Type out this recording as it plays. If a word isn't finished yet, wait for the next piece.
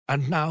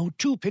And now,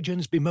 two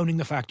pigeons bemoaning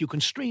the fact you can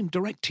stream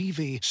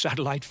DirecTV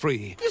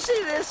satellite-free. You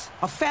see this?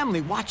 A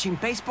family watching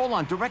baseball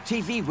on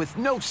DirecTV with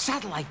no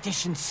satellite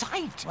dish in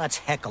sight. Let's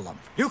heckle them.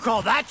 You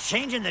call that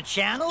changing the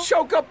channel?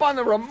 Choke up on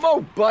the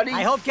remote, buddy.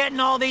 I hope getting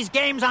all these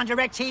games on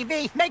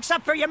DirecTV makes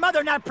up for your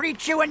mother not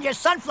pre-chewing your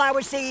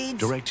sunflower seeds.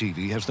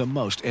 DirecTV has the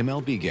most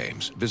MLB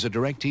games. Visit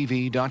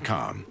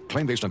DirecTV.com.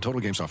 Claim based on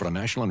total games offered on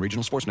national and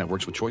regional sports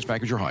networks with choice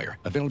package or higher.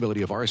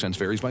 Availability of RSNs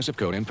varies by zip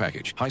code and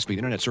package. High-speed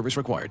internet service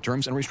required.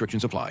 Terms and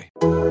restrictions apply.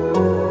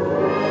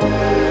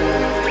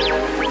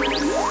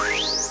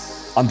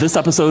 On this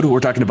episode, we're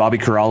talking to Bobby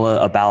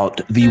Karalla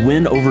about the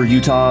win over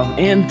Utah,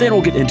 and then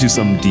we'll get into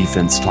some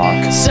defense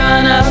talk.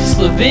 Son of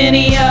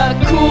Slovenia,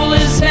 cool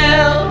as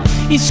hell.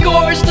 He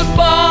scores the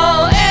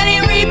ball and he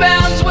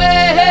rebounds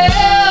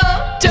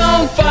well.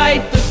 Don't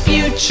fight the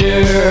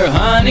future,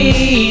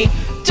 honey.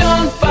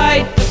 Don't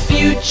fight the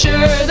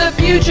future. The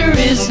future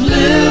is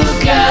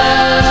Luka.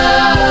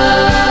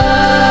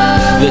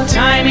 The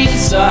timing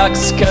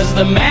sucks cause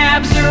the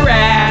Mavs are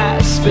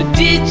ass. But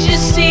did you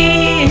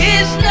see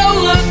his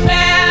no-look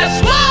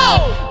pass?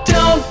 Whoa!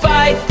 Don't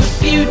fight the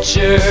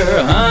future,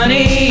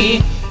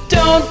 honey.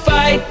 Don't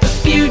fight the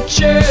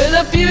future.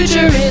 The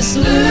future is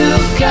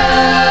Luka.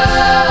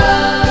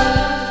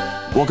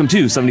 Welcome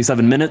to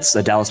 77 Minutes,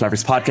 a Dallas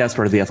Mavericks podcast,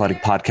 part of the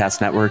Athletic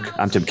Podcast Network.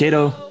 I'm Tim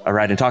Cato. I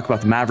write and talk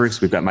about the Mavericks.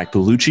 We've got Mike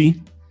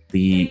Bellucci,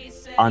 the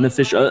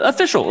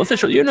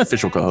official, you're an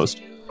official co-host.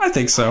 I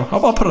think so.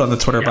 I'll put it on the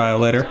Twitter bio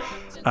later.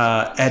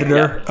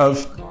 Editor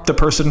of the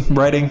person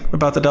writing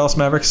about the Dallas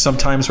Mavericks.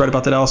 Sometimes write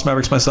about the Dallas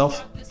Mavericks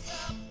myself.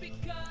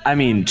 I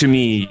mean, to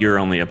me, you're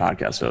only a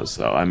podcast host,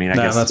 so I mean, I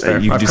guess that's fair.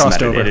 you do some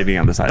editing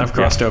on the side. I've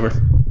crossed over.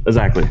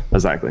 Exactly.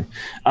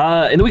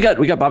 And then we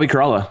got Bobby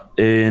Karalla,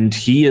 and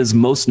he is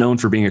most known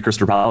for being a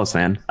Crystal Palace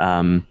fan,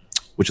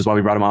 which is why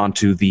we brought him on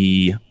to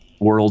the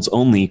world's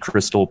only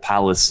Crystal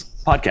Palace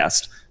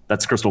podcast.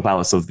 That's Crystal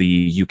Palace of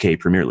the UK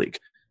Premier League.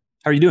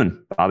 How are you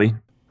doing, Bobby?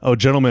 Oh,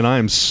 gentlemen, I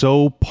am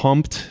so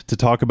pumped to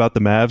talk about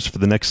the Mavs for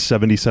the next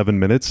 77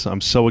 minutes.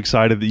 I'm so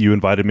excited that you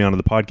invited me onto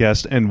the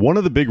podcast. And one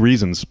of the big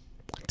reasons,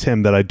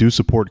 Tim, that I do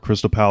support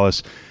Crystal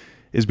Palace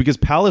is because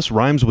Palace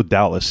rhymes with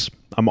Dallas.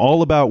 I'm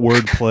all about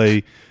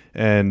wordplay,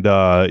 and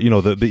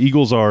the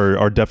Eagles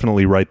are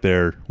definitely right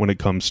there when it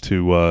comes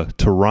to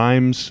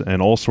rhymes and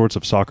all sorts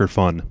of soccer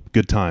fun.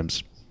 Good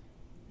times.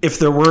 If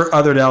there were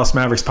other Dallas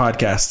Mavericks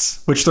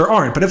podcasts, which there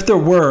aren't, but if there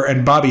were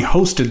and Bobby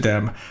hosted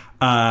them,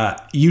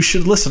 you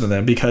should listen to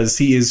them because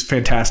he is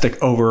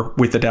fantastic over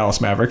with the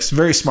Dallas Mavericks.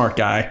 Very smart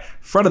guy,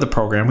 front of the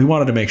program. We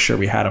wanted to make sure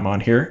we had him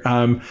on here,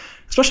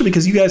 especially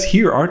because you guys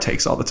hear our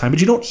takes all the time, but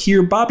you don't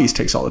hear Bobby's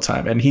takes all the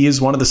time. And he is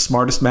one of the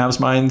smartest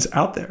Mavs minds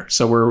out there.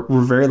 So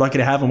we're very lucky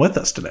to have him with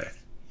us today.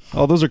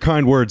 Oh, those are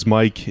kind words,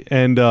 Mike.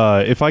 And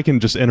if I can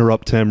just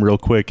interrupt Tim real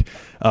quick,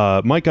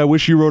 Mike, I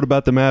wish you wrote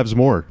about the Mavs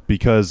more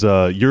because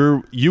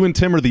you and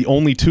Tim are the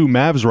only two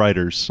Mavs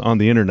writers on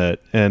the internet,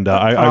 and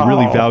I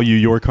really value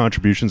your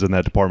contributions in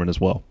that department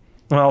as well.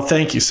 Well,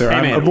 thank you, sir.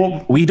 Hey,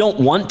 man, we don't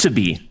want to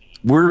be.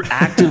 We're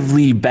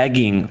actively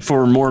begging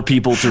for more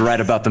people to write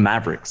about the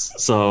Mavericks.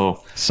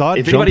 So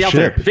if anybody out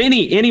there, if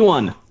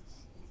anyone,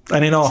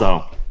 I need all.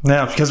 So.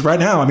 Yeah, because right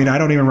now, I mean, I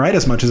don't even write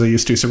as much as I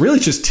used to. So really,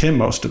 it's just Tim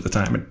most of the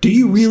time. Do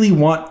you really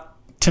want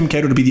Tim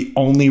Cato to be the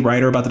only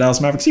writer about the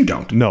Dallas Mavericks? You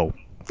don't. No.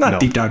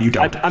 Deep down, you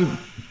don't. I'm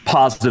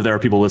positive there are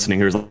people listening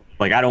who's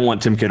like, I don't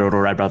want Tim Cato to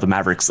write about the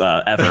Mavericks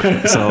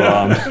ever. So,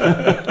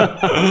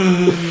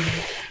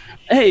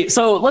 hey,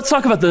 so let's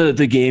talk about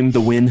the game,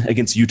 the win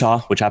against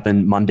Utah, which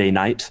happened Monday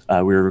night.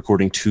 We were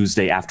recording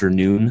Tuesday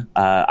afternoon.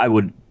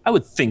 I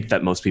would think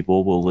that most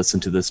people will listen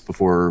to this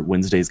before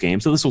Wednesday's game,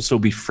 so this will still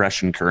be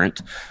fresh and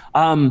current.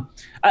 I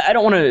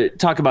don't want to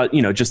talk about,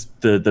 just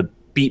the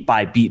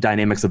beat-by-beat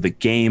dynamics of the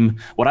game.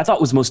 What I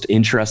thought was most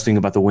interesting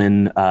about the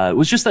win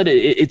was just that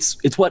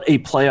it's what a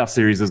playoff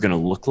series is going to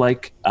look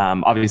like.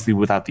 Obviously,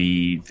 without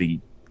the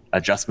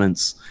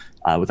adjustments,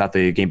 without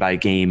the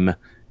game-by-game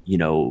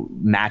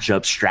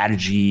matchup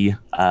strategy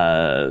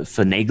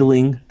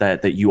finagling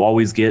that you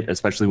always get,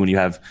 especially when you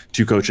have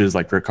two coaches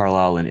like Rick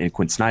Carlisle and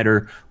Quinn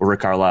Snyder, or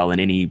Rick Carlisle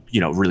and any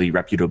really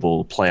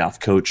reputable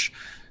playoff coach.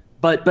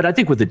 But I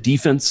think with the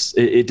defense,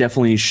 it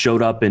definitely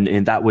showed up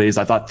in that ways.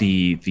 I thought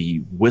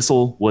the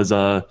whistle was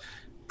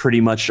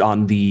pretty much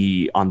on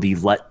the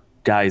let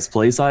guys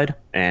play side,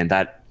 and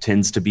that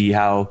tends to be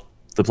how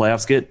the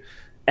playoffs get.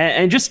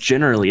 And just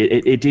generally,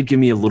 it did give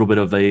me a little bit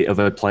of a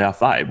playoff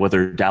vibe,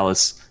 whether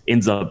Dallas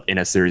ends up in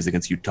a series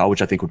against Utah,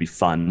 which I think would be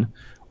fun,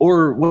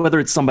 or whether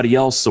it's somebody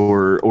else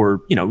or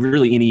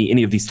really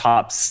any of these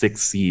top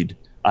six seeded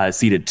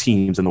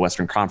teams in the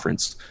Western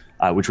Conference,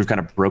 which we've kind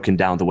of broken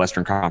down the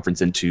Western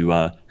Conference into.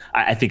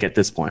 I think at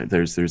this point,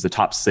 there's the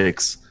top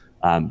six.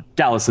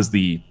 Dallas is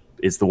the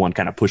one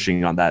kind of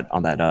pushing on that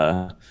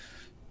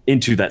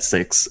into that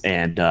six,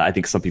 and I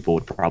think some people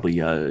would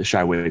probably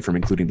shy away from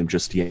including them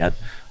just yet.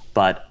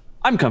 But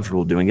I'm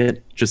comfortable doing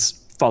it,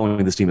 just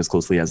following this team as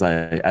closely as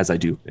I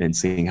do and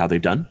seeing how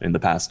they've done in the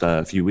past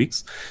few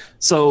weeks.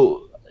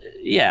 So,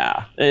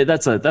 yeah,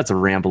 that's a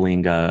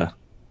rambling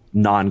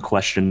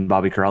non-question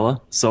Bobby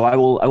Karalla. So I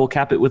will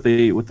cap it with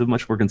a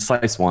much more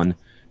concise one.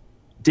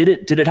 Did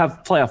it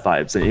have playoff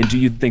vibes? And do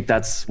you think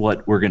that's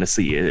what we're going to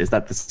see? Is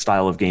that the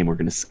style of game we're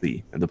going to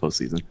see in the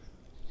postseason?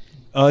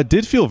 It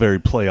did feel very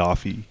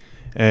playoffy,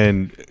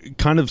 and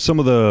kind of some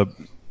of the.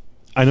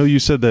 I know you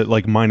said that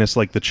like minus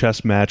like the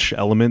chess match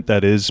element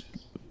that is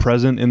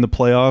present in the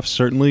playoffs,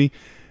 certainly.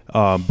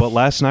 But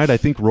last night, I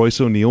think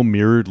Royce O'Neal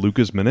mirrored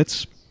Luka's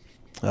minutes.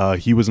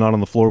 He was not on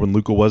the floor when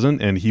Luka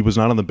wasn't, and he was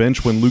not on the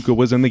bench when Luka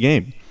was in the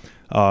game.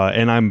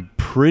 And I'm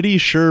pretty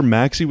sure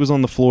Maxey was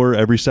on the floor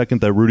every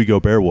second that Rudy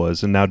Gobert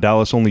was. And now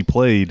Dallas only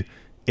played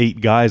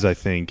 8 guys, I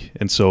think.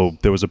 And so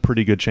there was a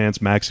pretty good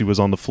chance Maxey was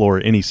on the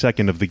floor any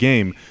second of the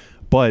game.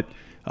 But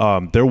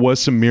there was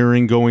some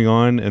mirroring going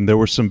on, and there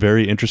were some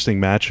very interesting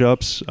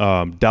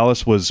matchups.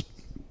 Dallas was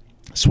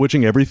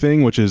switching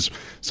everything, which is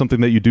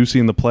something that you do see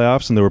in the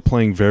playoffs, and they were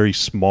playing very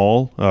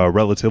small,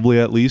 relatively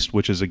at least,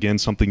 which is, again,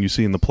 something you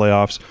see in the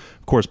playoffs.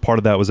 Of course, part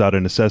of that was out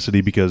of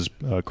necessity because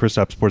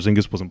Kristaps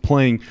Porzingis wasn't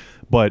playing,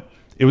 but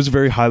it was a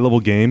very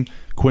high-level game.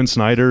 Quinn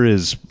Snyder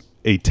is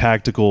a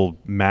tactical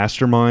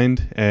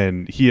mastermind,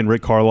 and he and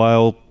Rick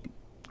Carlisle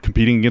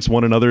competing against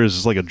one another is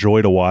just like a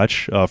joy to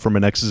watch from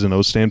an X's and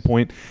O's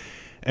standpoint.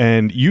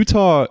 And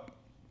Utah,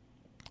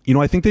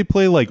 I think they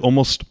play like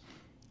almost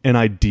an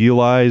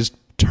idealized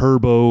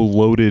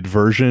turbo-loaded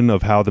version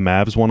of how the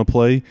Mavs want to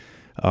play.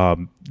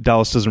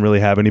 Dallas doesn't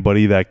really have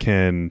anybody that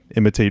can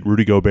imitate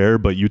Rudy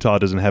Gobert, but Utah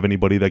doesn't have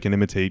anybody that can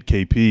imitate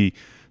KP.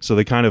 So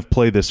they kind of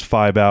play this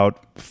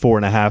 5-out,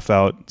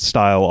 4.5-out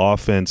style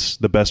offense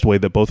the best way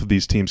that both of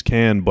these teams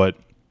can. But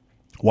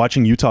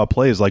watching Utah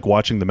play is like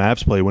watching the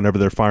Mavs play whenever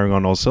they're firing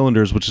on all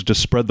cylinders, which is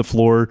just spread the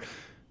floor,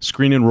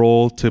 screen and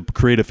roll to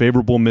create a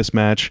favorable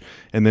mismatch,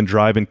 and then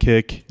drive and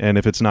kick. And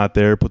if it's not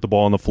there, put the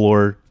ball on the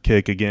floor,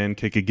 kick again,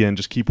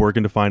 just keep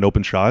working to find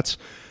open shots.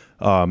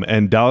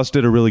 And Dallas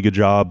did a really good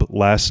job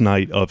last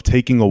night of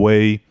taking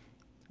away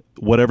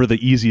whatever the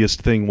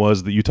easiest thing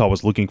was that Utah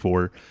was looking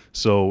for.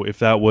 So if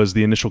that was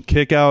the initial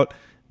kick out,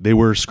 they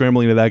were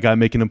scrambling to that guy,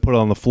 making him put it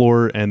on the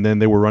floor, and then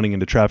they were running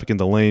into traffic in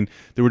the lane.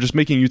 They were just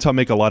making Utah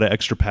make a lot of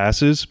extra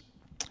passes.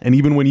 And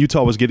even when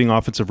Utah was getting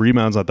offensive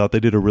rebounds, I thought they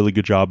did a really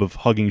good job of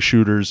hugging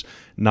shooters,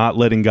 not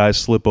letting guys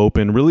slip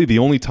open. Really, the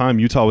only time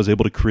Utah was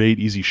able to create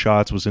easy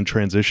shots was in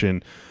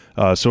transition.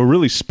 So a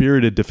really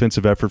spirited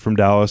defensive effort from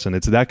Dallas, and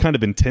it's that kind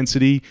of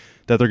intensity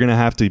that they're going to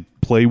have to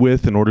play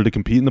with in order to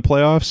compete in the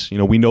playoffs.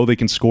 We know they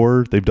can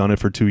score. They've done it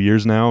for 2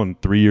 years now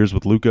and 3 years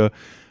with Luka.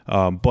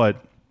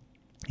 But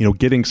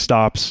getting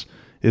stops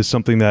is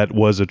something that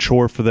was a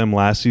chore for them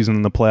last season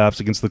in the playoffs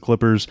against the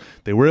Clippers.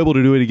 They were able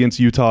to do it against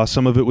Utah.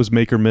 Some of it was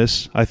make or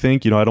miss, I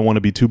think. I don't want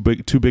to be too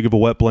big of a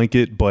wet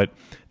blanket, but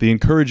the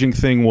encouraging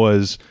thing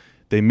was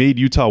they made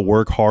Utah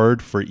work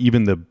hard for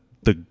even the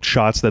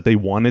shots that they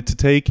wanted to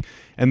take,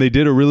 and they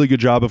did a really good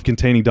job of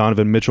containing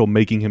Donovan Mitchell,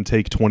 making him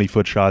take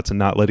 20-foot shots and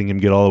not letting him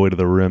get all the way to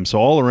the rim. So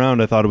all around,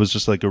 I thought it was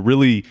just like a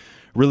really,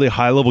 really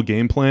high-level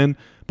game plan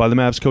by the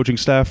Mavs coaching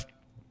staff.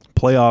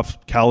 Playoff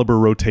caliber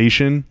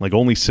rotation, like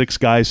only 6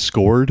 guys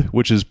scored,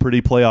 which is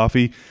pretty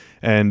playoffy,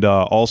 and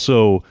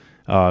also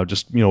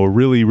just a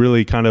really,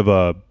 really kind of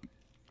a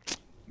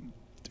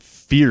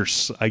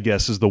fierce, I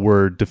guess is the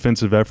word,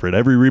 defensive effort.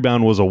 Every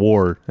rebound was a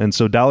war, and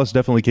so Dallas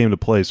definitely came to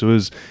play. So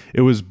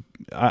it was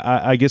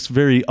I guess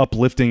very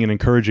uplifting and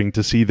encouraging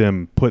to see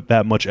them put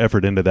that much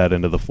effort into that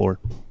end of the floor.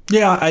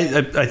 Yeah,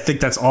 I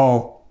think that's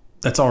all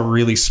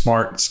really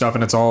smart stuff,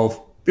 and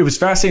it was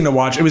fascinating to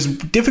watch. It was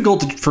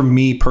difficult for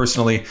me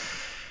personally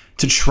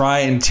to try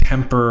and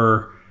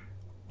temper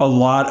a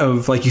lot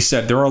of, like you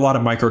said, there are a lot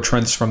of micro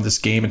trends from this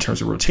game in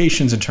terms of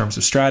rotations, in terms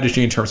of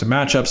strategy, in terms of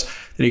matchups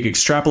that you could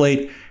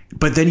extrapolate.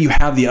 But then you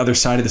have the other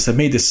side of this that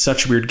made this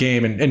such a weird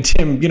game. And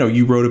Tim,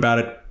 you wrote about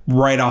it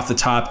right off the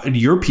top in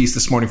your piece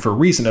this morning for a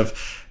reason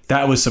of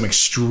that was some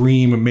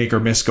extreme make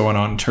or miss going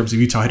on in terms of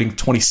Utah hitting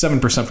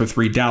 27% from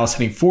 3, Dallas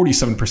hitting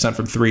 47%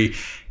 from 3,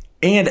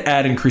 and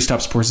add in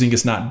Kristaps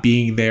Porzingis not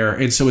being there.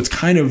 And so it's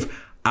kind of,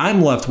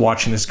 I'm left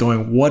watching this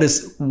going, what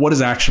is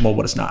actionable,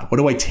 what is not? What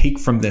do I take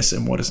from this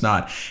and what is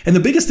not? And the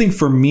biggest thing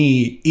for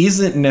me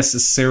isn't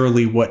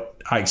necessarily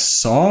what I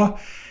saw.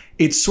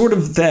 It's sort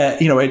of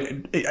that,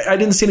 I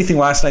didn't see anything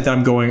last night that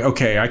I'm going,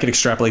 okay, I could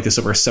extrapolate this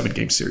over a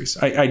 7-game series.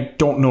 I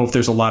don't know if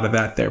there's a lot of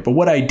that there. But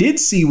what I did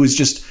see was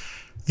just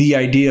the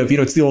idea of,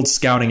 it's the old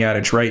scouting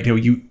adage, right?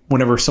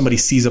 Whenever somebody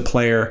sees a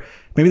player,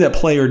 maybe that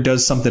player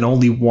does something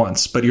only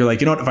once, but you're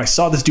like, if I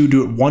saw this dude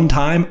do it one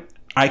time,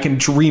 I can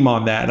dream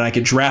on that and I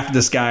could draft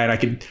this guy and I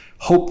could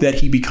hope that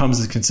he becomes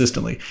this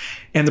consistently.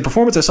 And the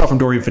performance I saw from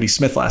Dorian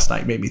Finney-Smith last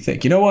night made me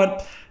think,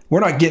 we're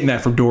not getting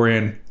that from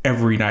Dorian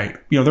every night.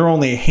 There are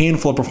only a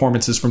handful of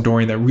performances from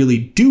Dorian that really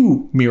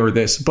do mirror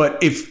this.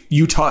 But if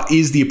Utah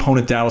is the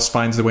opponent Dallas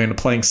finds their way into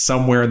playing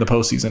somewhere in the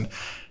postseason,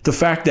 the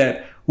fact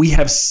that we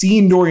have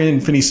seen Dorian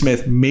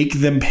Finney-Smith make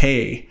them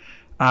pay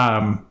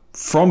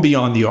from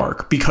beyond the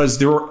arc, because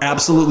there are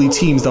absolutely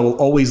teams that will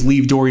always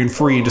leave Dorian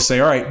free and just say,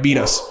 all right, beat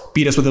us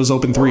with those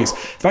open threes. The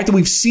fact that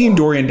we've seen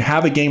Dorian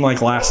have a game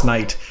like last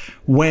night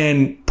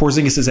when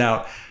Porzingis is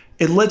out,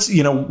 it lets,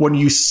 when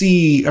you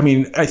see,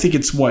 I think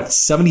it's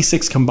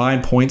 76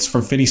 combined points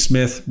from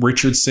Finney-Smith,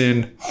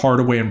 Richardson,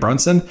 Hardaway, and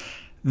Brunson.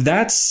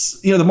 That's,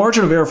 the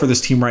margin of error for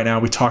this team right now.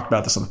 We talked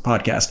about this on the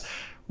podcast.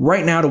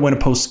 Right now, to win a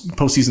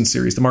postseason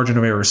series, the margin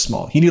of error is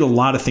small. You need a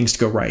lot of things to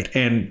go right.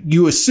 And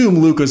you assume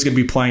Luka is going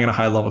to be playing at a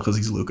high level because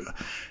he's Luka.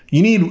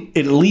 You need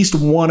at least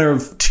one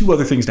of two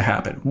other things to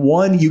happen.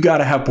 One, you got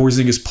to have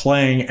Porzingis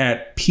playing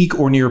at peak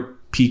or near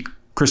peak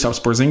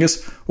Kristaps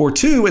Porzingis. Or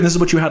two, and this is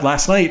what you had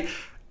last night,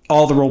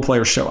 all the role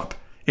players show up.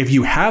 If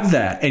you have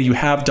that and you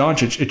have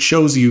Doncic, it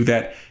shows you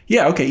that,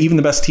 even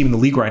the best team in the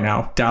league right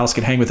now, Dallas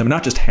can hang with them,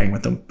 not just hang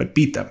with them, but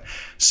beat them.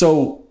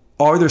 So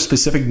are there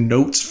specific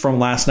notes from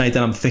last night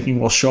that I'm thinking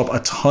will show up a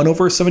ton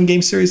over a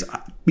 7-game series?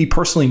 Me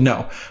personally,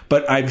 no.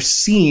 But I've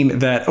seen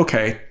that,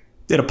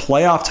 in a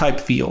playoff type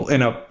feel,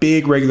 in a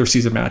big regular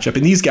season matchup,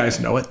 and these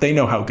guys know it. They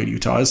know how good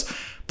Utah is.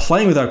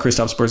 Playing without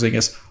Kristaps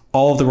Porzingis,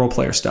 all of the role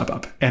players step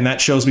up. And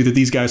that shows me that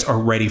these guys are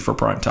ready for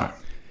prime time.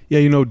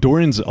 Yeah,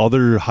 Dorian's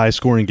other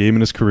high-scoring game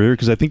in his career,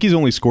 because I think he's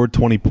only scored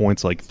 20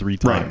 points like 3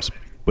 times. Right.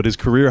 But his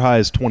career high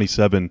is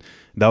 27.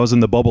 That was in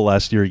the bubble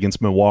last year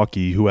against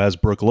Milwaukee, who has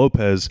Brook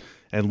Lopez,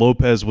 and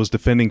Lopez was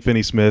defending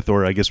Finney-Smith,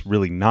 or I guess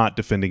really not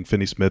defending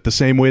Finney-Smith, the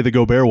same way that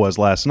Gobert was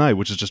last night,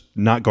 which is just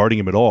not guarding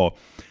him at all.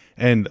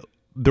 And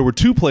there were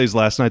 2 plays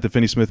last night that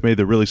Finney-Smith made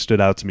that really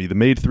stood out to me. The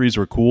made threes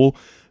were cool,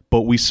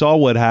 but we saw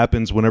what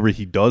happens whenever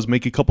he does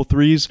make a couple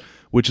threes,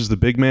 which is the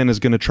big man is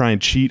going to try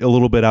and cheat a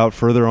little bit out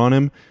further on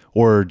him,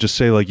 or just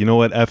say, like, you know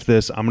what, F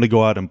this, I'm going to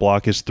go out and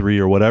block his 3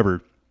 or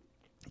whatever.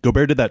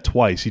 Gobert did that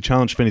twice. He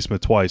challenged Finney-Smith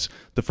twice.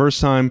 The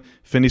first time,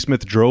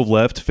 Finney-Smith drove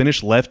left,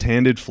 finished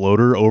left-handed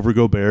floater over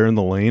Gobert in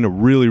the lane, a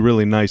really,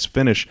 really nice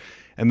finish.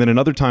 And then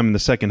another time in the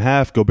second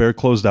half, Gobert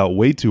closed out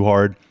way too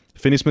hard.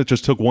 Finney-Smith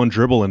just took one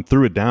dribble and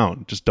threw it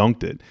down, just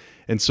dunked it.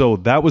 And so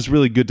that was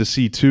really good to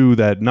see, too,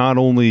 that not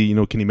only,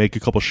 can he make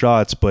a couple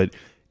shots, but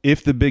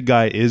if the big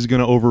guy is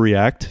going to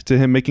overreact to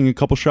him making a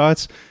couple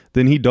shots,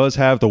 then he does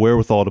have the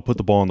wherewithal to put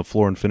the ball on the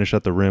floor and finish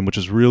at the rim, which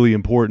is really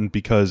important,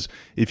 because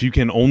if you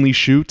can only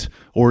shoot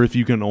or if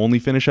you can only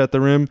finish at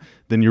the rim,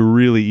 then you're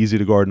really easy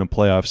to guard in a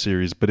playoff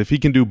series. But if he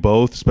can do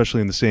both,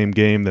 especially in the same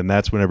game, then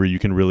that's whenever you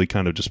can really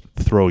kind of just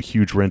throw a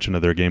huge wrench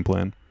into their game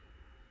plan.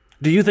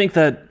 Do you think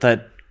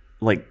that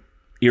like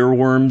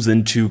earworms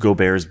into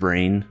Gobert's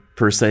brain,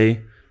 per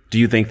se? Do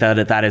you think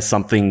that is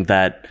something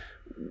that,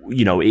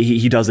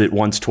 he does it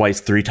once, twice,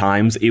 3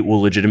 times, it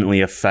will legitimately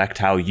affect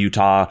how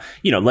Utah,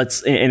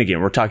 and again,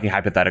 we're talking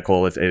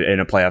hypothetical if in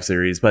a playoff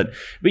series, but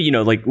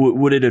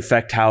would it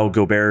affect how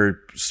Gobert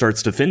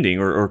starts defending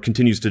or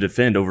continues to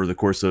defend over the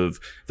course of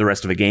the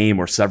rest of a game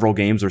or several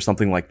games or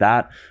something like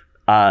that?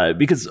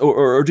 Because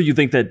do you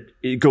think that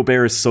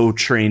Gobert is so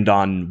trained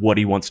on what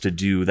he wants to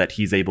do that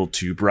he's able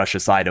to brush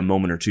aside a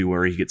moment or two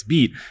where he gets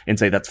beat and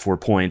say that's 4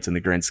 points in the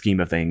grand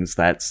scheme of things?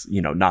 That's,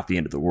 not the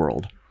end of the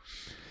world.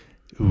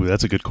 Ooh,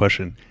 that's a good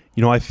question.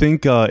 I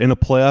think in a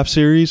playoff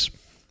series,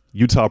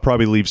 Utah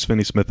probably leaves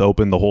Finney-Smith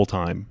open the whole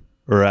time,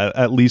 or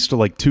at least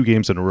like 2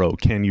 games in a row.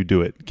 Can you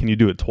do it? Can you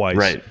do it twice?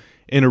 Right.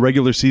 In a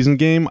regular season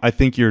game, I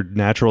think your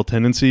natural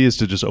tendency is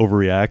to just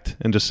overreact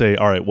and just say,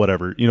 all right,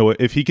 whatever.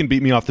 If he can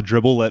beat me off the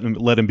dribble, let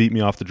him beat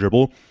me off the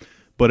dribble.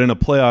 But in a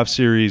playoff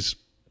series,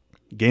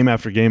 game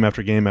after game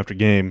after game after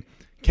game,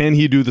 can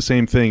he do the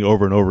same thing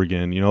over and over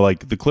again?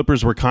 Like the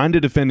Clippers were kind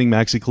of defending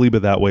Maxi Kleber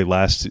that way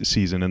last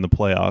season in the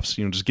playoffs,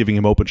 just giving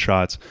him open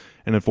shots.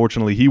 And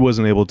unfortunately, he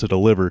wasn't able to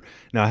deliver.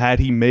 Now, had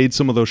he made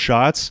some of those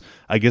shots,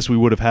 I guess we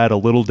would have had a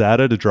little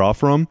data to draw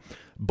from.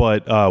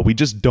 But we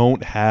just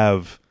don't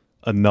have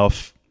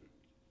enough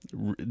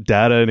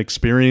data and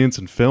experience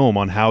and film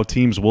on how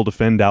teams will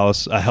defend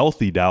Dallas, a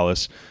healthy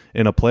Dallas,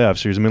 in a playoff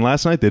series.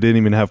 Last night they didn't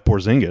even have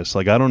Porzingis.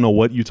 Like, I don't know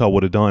what Utah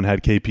would have done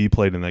had KP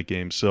played in that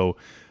game. So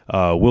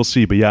we'll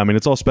see. But yeah,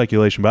 it's all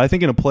speculation. But I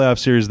think in a playoff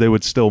series they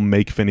would still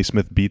make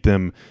Finney-Smith beat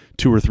them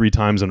 2 or 3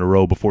 times in a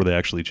row before they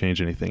actually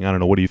change anything. I don't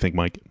know. What do you think,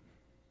 Mike?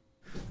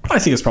 I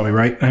think it's probably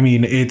right.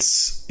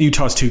 It's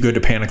Utah's too good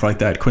to panic like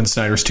that. Quinn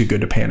Snyder's too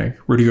good to panic.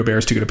 Rudy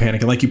Gobert's too good to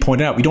panic. And like you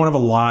pointed out, we don't have a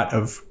lot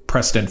of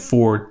precedent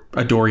for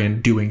a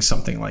Dorian doing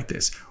something like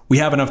this. We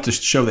have enough to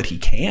show that he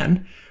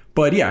can.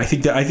 But yeah, I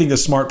think the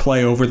smart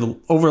play over the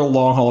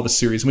long haul of a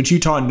series, which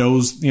Utah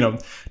knows,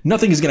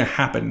 nothing is going to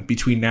happen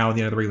between now and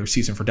the end of the regular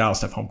season for Dallas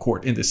to have home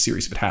court in this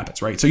series if it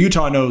happens, right? So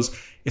Utah knows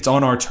it's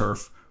on our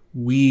turf.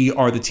 We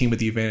are the team with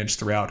the advantage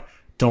throughout.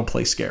 Don't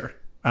play scared.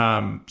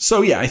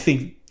 So yeah, I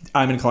think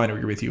I'm inclined to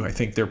agree with you. I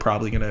think they're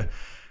probably going to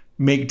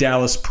make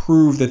Dallas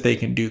prove that they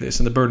can do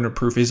this, and the burden of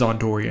proof is on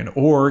Dorian.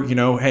 Or,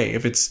 hey,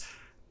 if it's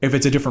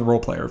a different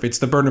role player, if it's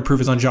the burden of proof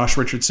is on Josh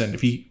Richardson,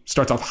 if he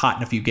starts off hot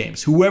in a few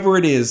games, whoever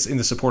it is in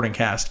the supporting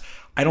cast,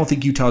 I don't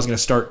think Utah is going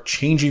to start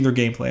changing their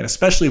game plan,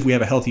 especially if we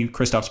have a healthy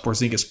Kristaps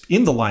Porzingis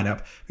in the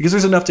lineup, because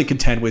there's enough to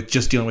contend with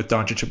just dealing with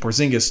Doncic and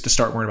Porzingis to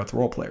start worrying about the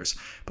role players.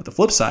 But the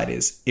flip side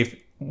is if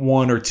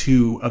 1 or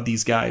 2 of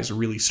these guys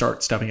really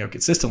start stepping up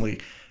consistently,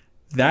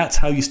 that's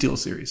how you steal a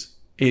series,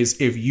 is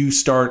if you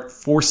start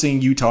forcing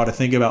Utah to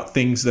think about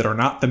things that are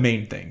not the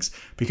main things.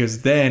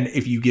 Because then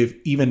if you give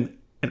even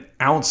an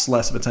ounce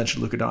less of attention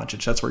to Luka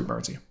Doncic, that's where he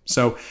burns you.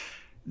 So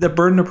the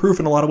burden of proof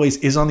in a lot of ways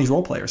is on these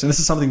role players. And this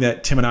is something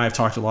that Tim and I have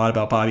talked a lot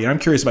about, Bobby. And I'm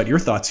curious about your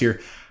thoughts here.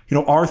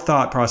 Our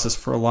thought process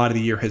for a lot of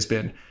the year has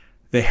been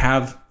they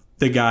have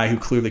the guy who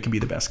clearly can be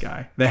the best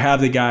guy. They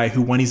have the guy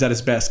who, when he's at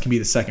his best, can be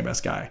the second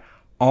best guy.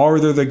 Are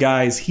there the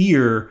guys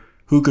here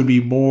who could be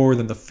more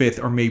than the fifth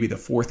or maybe the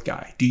fourth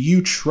guy? Do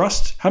you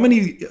trust? How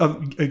many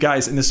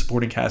guys in this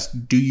supporting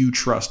cast do you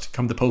trust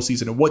come the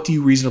postseason? And what do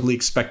you reasonably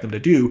expect them to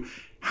do?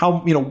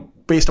 How,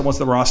 based on what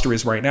the roster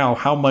is right now,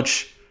 how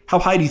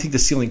high do you think the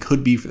ceiling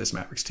could be for this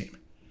Mavericks team?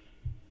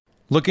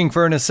 Looking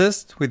for an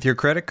assist with your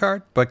credit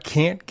card, but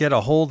can't get a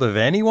hold of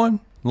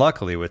anyone?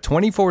 Luckily, with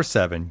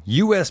 24/7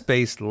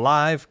 US-based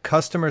live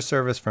customer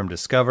service from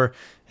Discover,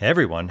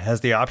 everyone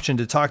has the option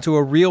to talk to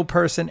a real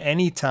person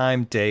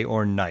anytime, day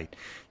or night.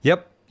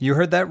 Yep, you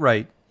heard that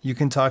right. You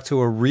can talk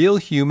to a real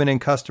human in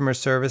customer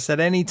service at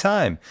any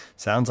time.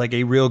 Sounds like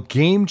a real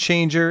game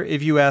changer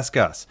if you ask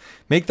us.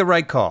 Make the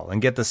right call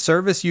and get the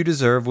service you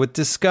deserve with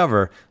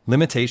Discover.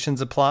 Limitations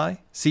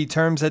apply. See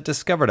terms at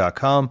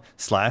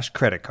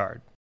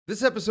discover.com/creditcard.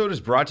 This episode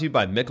is brought to you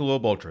by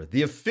Michelob Ultra,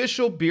 the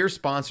official beer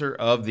sponsor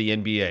of the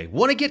NBA.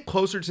 Want to get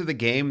closer to the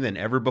game than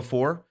ever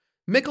before?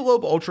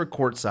 Michelob Ultra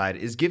Courtside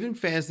is giving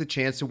fans the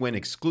chance to win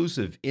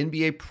exclusive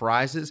NBA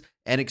prizes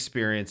and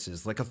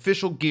experiences like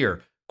official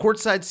gear,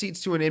 courtside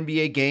seats to an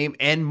NBA game,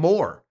 and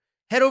more.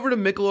 Head over to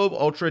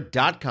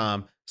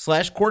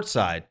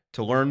MichelobUltra.com/courtside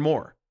to learn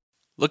more.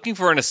 Looking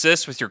for an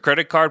assist with your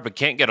credit card but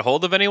can't get a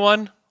hold of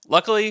anyone?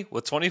 Luckily,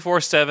 with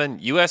 24/7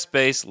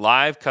 US-based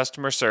live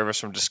customer service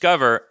from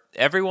Discover,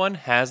 everyone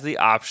has the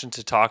option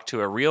to talk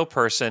to a real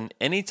person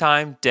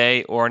anytime,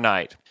 day or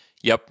night.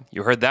 Yep,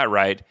 you heard that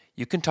right.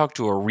 You can talk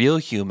to a real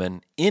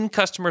human in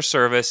customer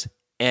service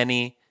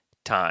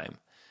anytime.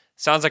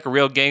 Sounds like a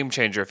real game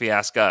changer if you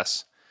ask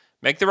us.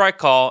 Make the right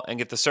call and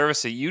get the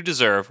service that you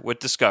deserve with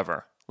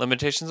Discover.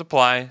 Limitations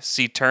apply.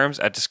 See terms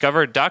at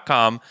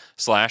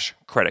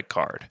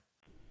discover.com/creditcard.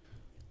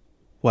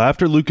 Well,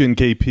 after Luka and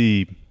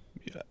KP,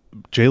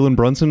 Jalen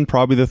Brunson,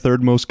 probably the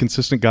third most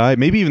consistent guy,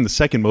 maybe even the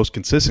second most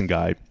consistent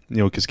guy,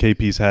 because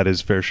KP's had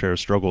his fair share of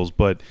struggles.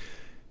 But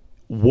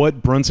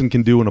what Brunson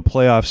can do in a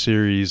playoff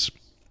series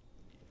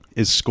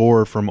is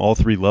score from all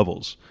three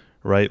levels,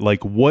 right? Like,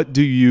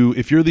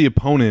 if you're the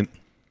opponent,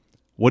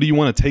 what do you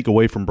want to take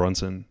away from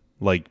Brunson?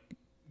 Like,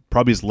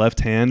 probably his left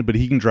hand, but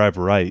he can drive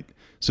right.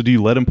 So do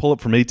you let him pull up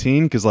from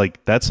 18? Because,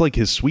 that's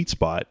his sweet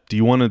spot. Do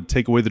you want to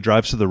take away the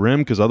drives to the rim?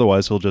 Because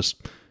otherwise he'll just,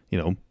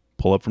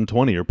 pull up from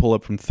 20 or pull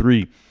up from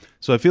 3.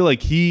 So I feel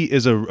like he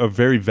is a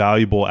very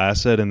valuable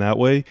asset in that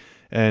way.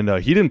 And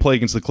he didn't play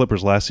against the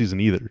Clippers last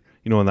season either.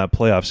 In that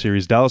playoff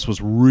series, Dallas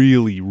was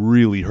really,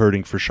 really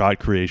hurting for shot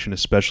creation,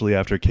 especially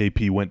after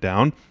KP went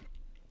down.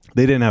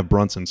 They didn't have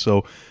Brunson.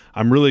 So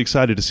I'm really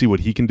excited to see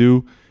what he can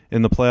do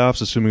in the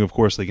playoffs, assuming, of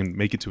course, they can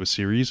make it to a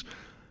series.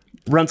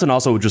 Brunson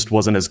also just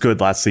wasn't as good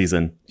last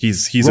season.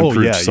 He's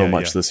improved so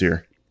much this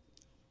year.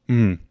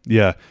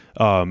 Yeah.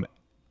 I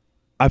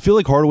feel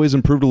like Hardaway's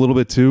improved a little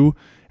bit too.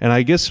 And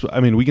I guess,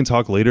 we can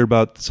talk later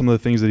about some of the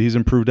things that he's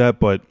improved at,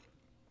 but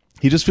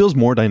he just feels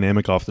more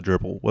dynamic off the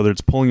dribble, whether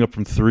it's pulling up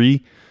from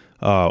 3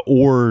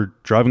 or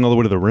driving all the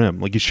way to the rim.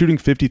 Like, he's shooting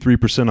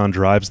 53% on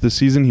drives this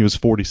season. He was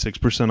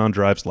 46% on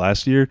drives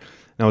last year.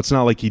 Now, it's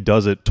not like he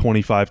does it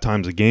 25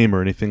 times a game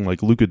or anything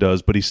like Luka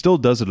does, but he still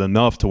does it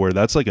enough to where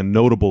that's a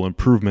notable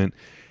improvement.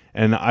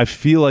 And I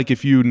feel like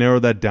if you narrow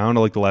that down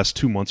to the last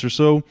 2 months or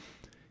so,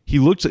 he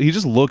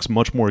just looks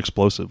much more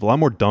explosive, a lot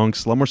more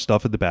dunks, a lot more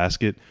stuff at the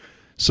basket.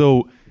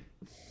 So,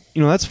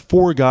 that's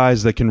 4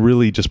 guys that can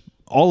really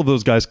all of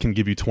those guys can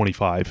give you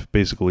 25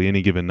 basically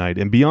any given night.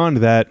 And beyond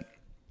that,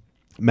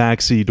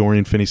 Maxey,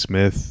 Dorian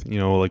Finney-Smith,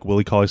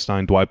 Willie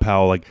Cauley-Stein, Dwight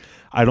Powell,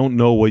 I don't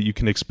know what you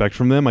can expect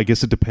from them. I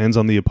guess it depends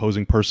on the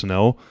opposing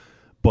personnel.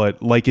 But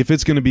if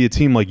it's going to be a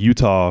team like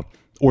Utah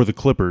or the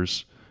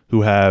Clippers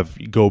who have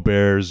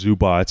Gobert,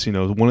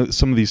 Zubats,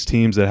 some of these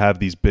teams that have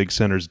these big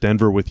centers,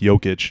 Denver with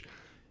Jokic,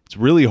 it's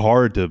really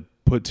hard to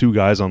put 2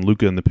 guys on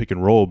Luka in the pick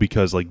and roll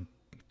because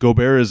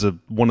Gobert is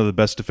one of the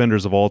best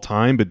defenders of all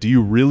time, but do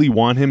you really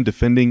want him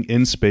defending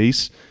in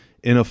space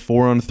in a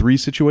 4-on-3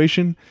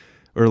 situation?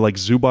 Or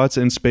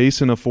Zubats in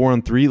space in a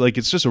 4-on-3?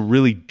 It's just a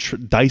really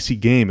dicey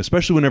game,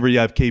 especially whenever you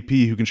have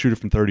KP who can shoot it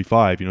from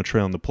 35,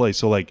 trailing the play.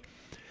 So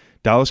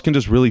Dallas can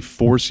just really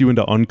force you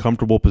into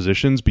uncomfortable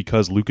positions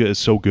because Luka is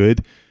so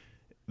good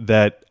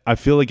that I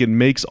feel like it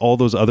makes all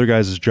those other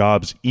guys'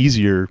 jobs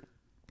easier,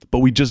 but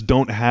we just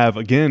don't have,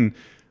 again,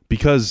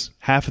 because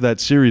half of that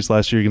series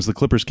last year against the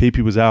Clippers,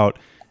 KP was out,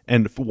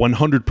 and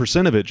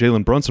 100% of it,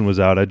 Jalen Brunson was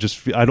out.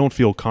 I don't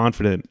feel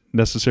confident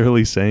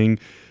necessarily saying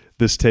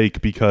this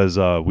take because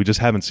we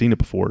just haven't seen it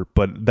before.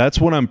 But that's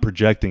what I'm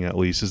projecting, at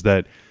least, is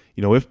that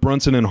if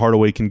Brunson and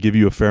Hardaway can give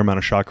you a fair amount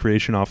of shot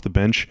creation off the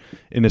bench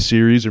in a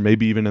series or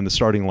maybe even in the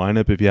starting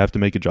lineup if you have to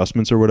make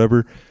adjustments or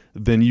whatever,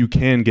 then you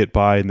can get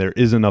by and there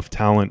is enough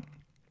talent,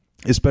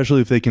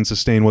 especially if they can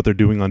sustain what they're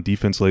doing on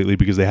defense lately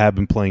because they have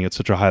been playing at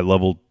such a high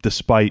level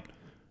despite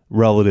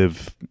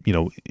relative,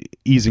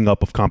 easing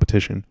up of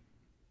competition.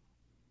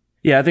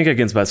 Yeah, I think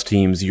against best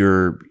teams,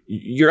 you're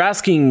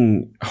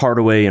asking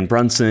Hardaway and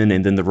Brunson,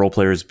 and then the role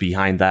players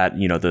behind that,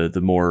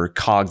 the more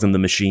cogs in the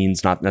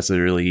machines, not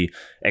necessarily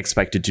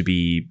expected to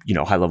be,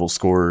 high level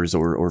scorers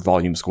or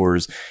volume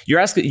scorers. You're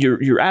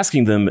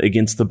asking them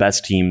against the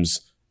best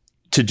teams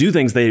to do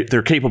things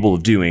they're capable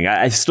of doing.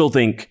 I still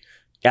think,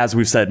 as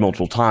we've said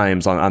multiple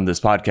times on this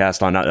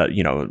podcast,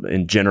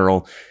 in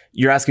general,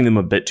 you're asking them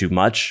a bit too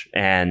much.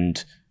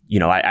 And,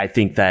 I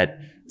think that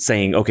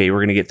saying, okay, we're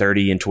going to get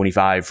 30 and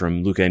 25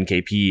 from Luka and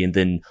KP, and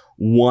then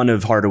one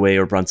of Hardaway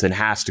or Brunson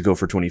has to go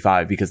for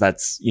 25 because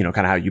that's, kind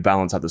of how you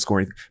balance out the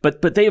scoring.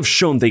 But they have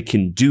shown they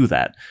can do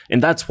that.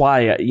 And that's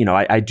why,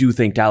 I do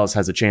think Dallas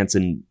has a chance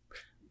in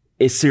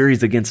a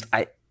series against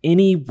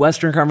any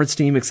Western Conference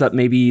team except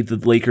maybe the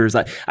Lakers.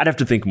 I'd have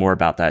to think more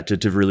about that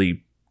to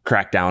really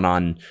crack down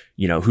on,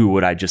 who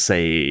would I just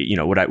say,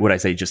 would I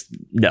say just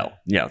no,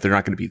 they're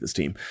not going to beat this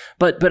team.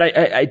 But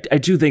I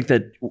do think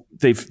that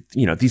they've,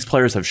 these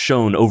players have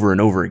shown over and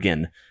over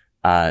again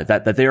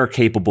that they are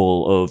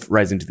capable of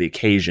rising to the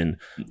occasion.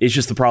 It's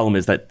just the problem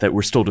is that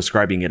we're still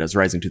describing it as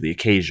rising to the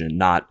occasion,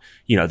 not,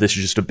 this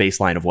is just a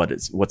baseline of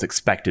what's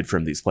expected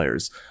from these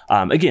players.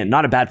 Again,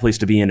 not a bad place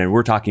to be in. And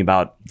we're talking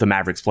about the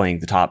Mavericks playing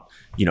the top,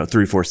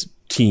 3-4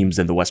 teams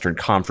in the Western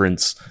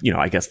Conference.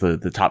 I guess the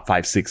top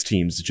 5-6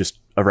 teams just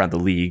around the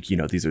league.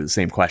 These are the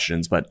same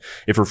questions, but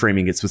if we're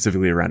framing it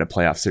specifically around a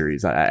playoff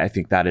series, I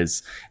think that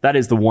is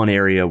the one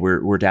area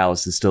where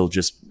Dallas is still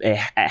just a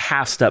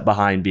half step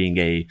behind being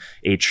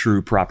a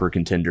true proper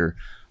contender.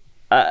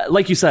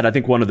 Like you said, I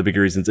think one of the big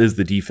reasons is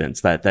the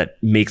defense that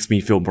makes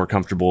me feel more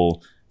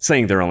comfortable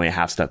saying they're only a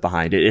half step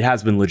behind. It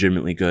has been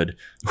legitimately good,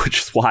 which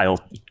is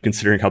wild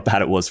considering how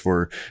bad it was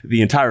for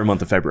the entire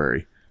month of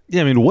February.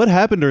 Yeah, I mean, what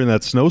happened during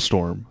that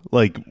snowstorm?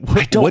 Like,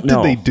 what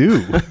did they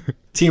do?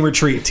 Team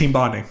retreat, team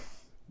bonding.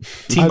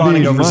 Team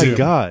bonding over Zoom. My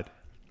God.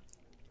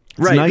 It's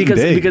right,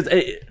 because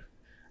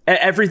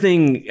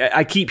everything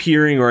I keep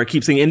hearing or I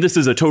keep saying, and this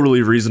is a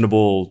totally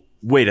reasonable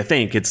way to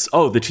think, it's,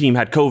 the team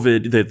had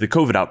COVID, the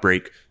COVID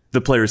outbreak, the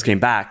players came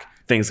back,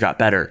 things got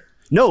better.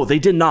 No, they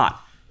did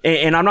not.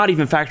 And I'm not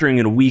even factoring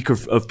in a week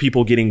of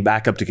people getting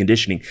back up to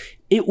conditioning.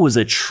 It was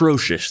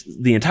atrocious.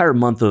 The entire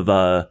month of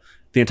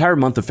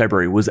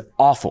February was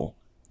awful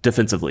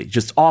defensively,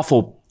 just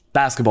awful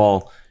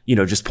basketball,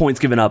 just points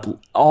given up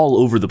all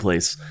over the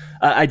place.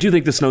 I do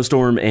think the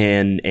snowstorm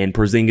and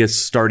Porzingis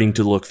starting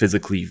to look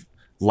physically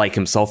like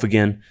himself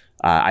again.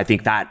 I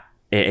think that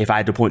if I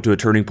had to point to a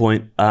turning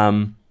point,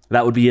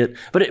 that would be it.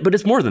 But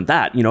it's more than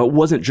that. It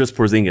wasn't just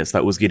Porzingis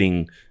that was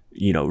getting,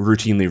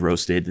 routinely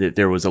roasted.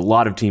 There was a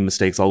lot of team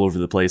mistakes all over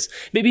the place.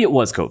 Maybe it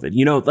was COVID.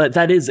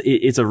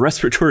 It's a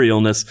respiratory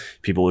illness.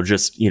 People are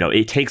just,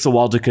 it takes a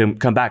while to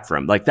come back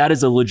from. Like, that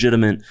is a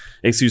legitimate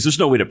excuse. There's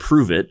no way to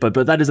prove it, but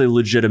that is a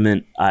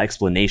legitimate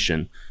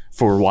explanation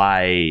for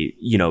why,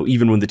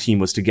 even when the team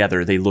was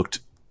together, they looked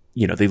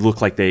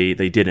like they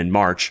did in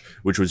March,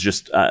 which was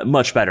just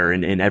much better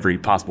in every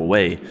possible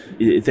way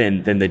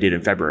than they did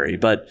in February.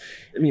 But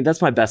I mean,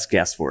 that's my best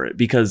guess for it,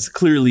 because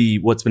clearly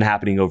what's been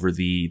happening over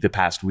the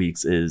past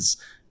weeks is,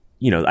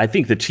 I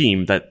think the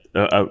team that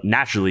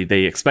naturally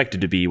they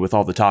expected to be, with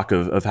all the talk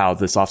of how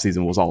this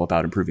offseason was all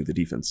about improving the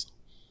defense.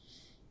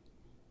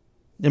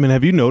 I mean,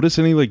 have you noticed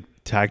any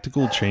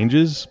tactical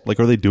changes?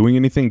 Are they doing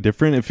anything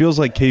different? It feels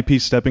like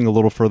KP's stepping a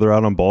little further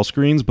out on ball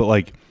screens,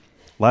 but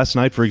last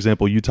night, for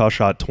example, Utah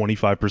shot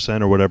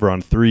 25% or whatever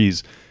on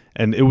threes,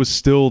 and it was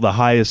still the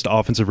highest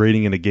offensive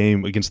rating in a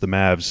game against the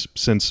Mavs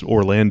since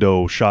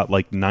Orlando shot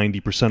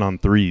 90% on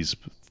threes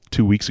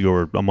 2 weeks ago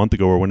or a month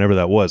ago or whenever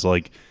that was.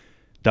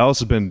 Dallas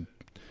has been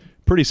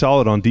pretty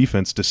solid on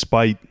defense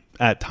despite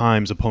at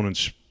times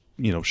opponents,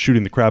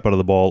 shooting the crap out of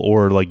the ball,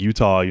 or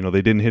Utah,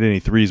 they didn't hit any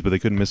threes, but they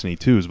couldn't miss any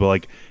twos.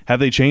 But have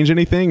they changed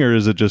anything, or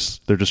is it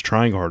just they're just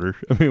trying harder?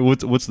 I mean,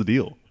 what's the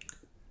deal?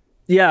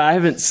 Yeah, I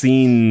haven't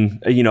seen,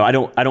 I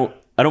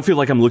don't feel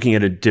like I'm looking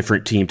at a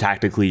different team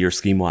tactically or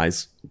scheme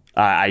wise.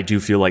 I do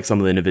feel like some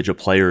of the individual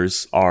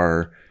players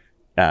are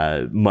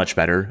much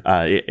better.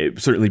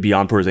 Certainly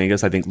beyond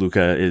Porzingis, I think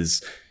Luka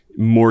is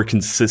more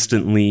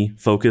consistently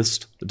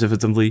focused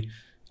defensively.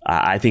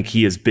 I think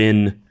he has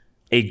been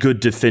a good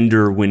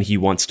defender when he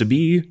wants to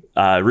be,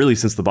 really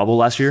since the bubble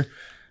last year.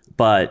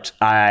 But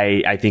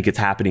I think it's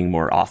happening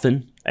more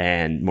often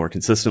and more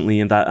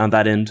consistently on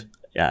that end.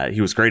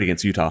 He was great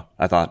against Utah,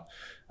 I thought.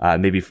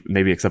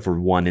 Maybe except for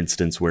one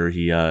instance where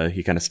he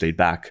kind of stayed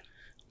back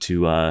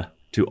to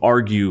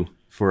argue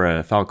for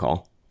a foul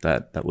call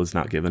that was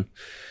not given.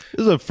 It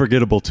was a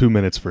forgettable 2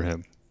 minutes for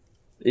him.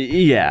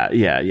 Yeah.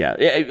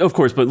 Of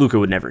course, but Luka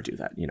would never do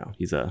that.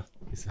 He's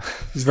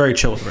very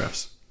chill with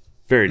refs.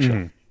 Very chill.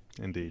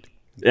 Mm-hmm. Indeed.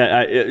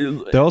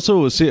 They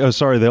also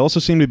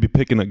seem to be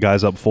picking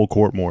guys up full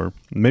court more.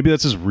 Maybe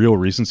that's just real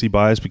recency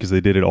bias because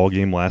they did it all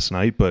game last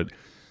night, but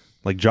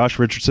Josh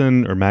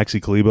Richardson or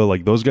Maxi Kleber,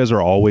 those guys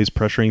are always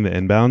pressuring the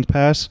inbound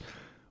pass,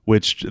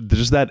 which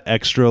just that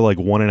extra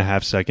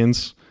 1.5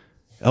 seconds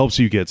helps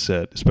you get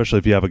set, especially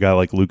if you have a guy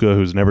like Luka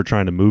who's never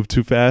trying to move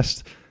too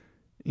fast.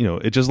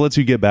 It just lets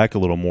you get back a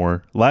little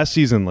more. Last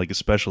season,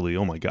 especially,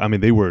 oh my God, I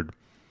mean, they were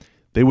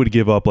they would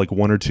give up like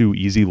 1 or 2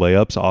 easy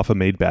layups off a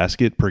made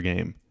basket per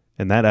game.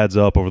 And that adds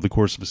up over the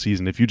course of a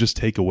season. If you just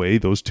take away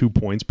those 2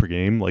 points per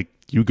game, like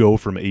you go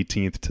from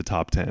 18th to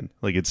top 10.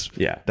 Like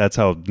that's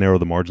how narrow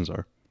the margins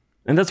are.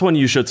 And that's when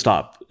you should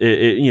stop.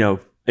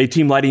 A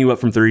team lighting you up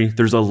from 3,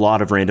 there's a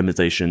lot of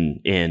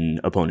randomization in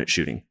opponent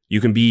shooting.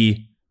 You can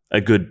be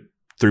a good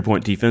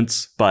 3-point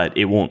defense, but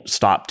it won't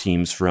stop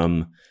teams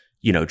from,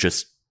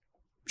 just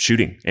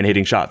shooting and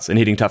hitting shots and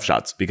hitting tough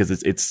shots, because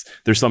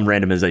there's some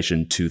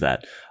randomization to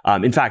that.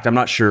 In fact, I'm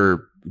not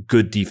sure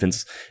good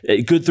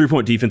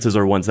 3-point defenses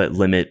are ones that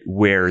limit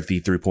where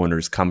the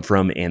 3-pointers come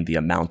from and the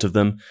amount of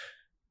them.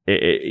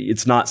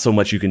 It's not so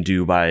much you can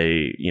do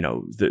by,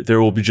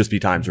 there will just be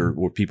times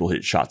where people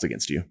hit shots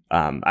against you.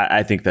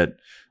 I think that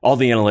all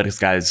the analytics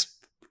guys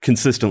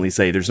consistently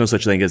say there's no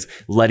such thing as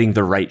letting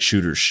the right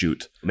shooters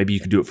shoot. Maybe you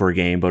could do it for a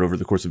game, but over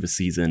the course of a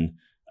season,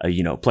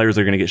 players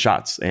are going to get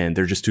shots and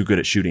they're just too good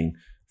at shooting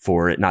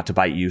for it not to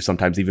bite you,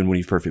 sometimes even when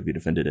you've perfectly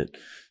defended it.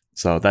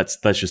 So that's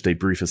just a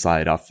brief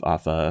aside off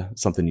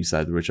something you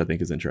said, which I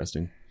think is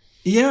interesting.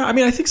 Yeah, I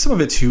mean, I think some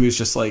of it too is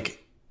just like,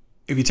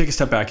 if you take a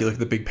step back, you look at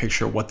the big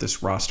picture of what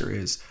this roster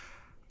is,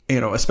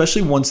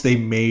 especially once they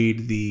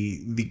made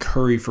the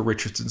Curry for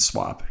Richardson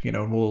swap,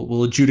 and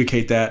we'll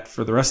adjudicate that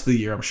for the rest of the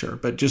year, I'm sure.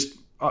 But just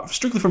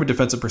strictly from a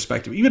defensive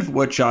perspective, even if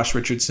what Josh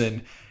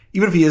Richardson,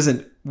 even if he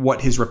isn't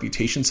what his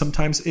reputation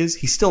sometimes is,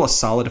 he's still a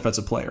solid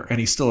defensive player, and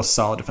he's still a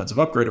solid defensive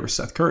upgrade over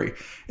Seth Curry.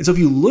 And so if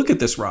you look at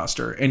this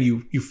roster and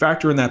you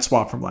factor in that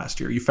swap from last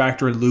year, you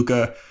factor in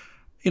Luka,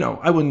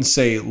 I wouldn't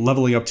say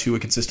leveling up to a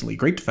consistently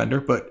great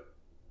defender, but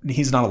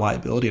he's not a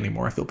liability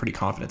anymore. I feel pretty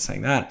confident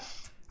saying that.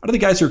 Out of the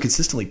guys who are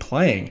consistently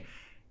playing,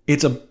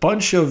 it's a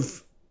bunch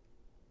of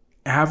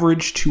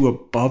average to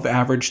above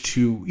average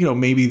to,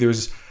 maybe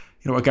there's,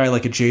 a guy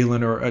like a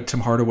Jalen or a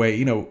Tim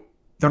Hardaway,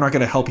 they're not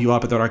going to help you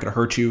out, but they're not going to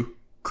hurt you.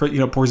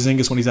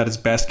 Porzingis, when he's at his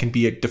best, can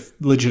be a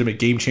legitimate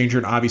game changer.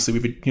 And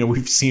obviously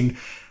we've seen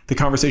the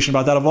conversation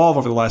about that evolve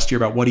over the last year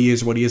about what he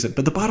is, what he isn't.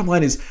 But the bottom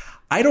line is,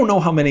 I don't know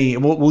how many,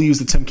 and we'll use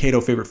the Tim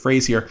Cato favorite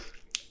phrase here,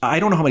 I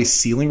don't know how many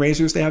ceiling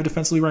raisers they have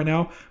defensively right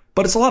now,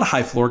 but it's a lot of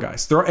high floor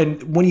guys.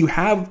 And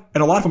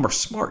a lot of them are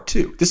smart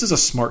too. This is a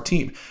smart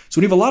team. So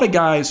when you have a lot of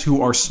guys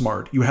who are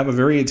smart, you have a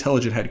very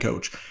intelligent head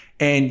coach,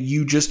 and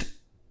you just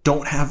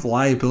don't have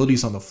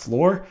liabilities on the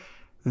floor,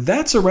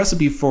 that's a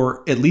recipe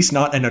for at least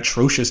not an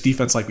atrocious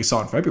defense like we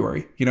saw in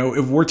February.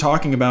 If we're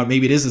talking about,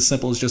 maybe it is as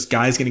simple as just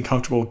guys getting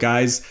comfortable,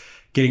 guys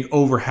getting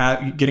over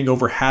having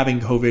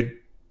COVID,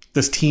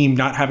 this team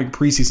not having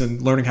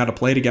preseason, learning how to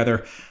play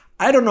together.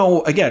 I don't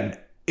know, again,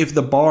 if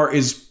the bar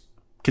is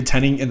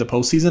contending in the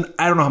postseason,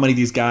 I don't know how many of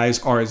these guys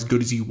are as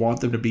good as you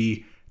want them to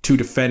be to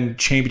defend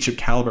championship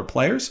caliber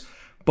players.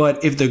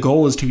 But if the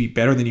goal is to be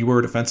better than you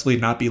were defensively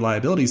and not be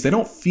liabilities, they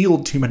don't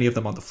field too many of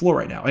them on the floor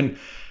right now. And,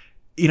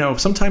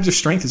 sometimes their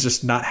strength is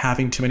just not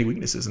having too many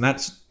weaknesses. And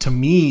that's, to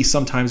me,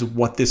 sometimes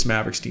what this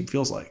Mavericks team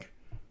feels like.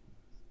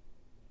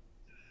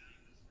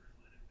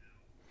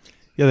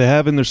 Yeah, they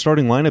have in their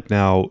starting lineup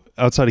now,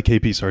 outside of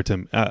KP, sorry,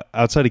 Tim,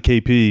 outside of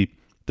KP,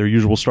 their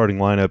usual starting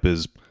lineup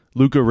is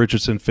Luka,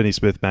 Richardson, Finney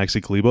Smith,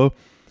 Maxi Kleber.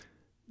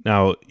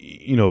 Now,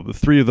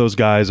 3 of those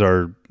guys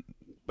are,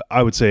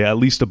 I would say, at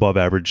least above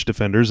average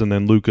defenders, and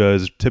then Luka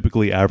is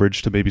typically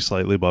average to maybe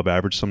slightly above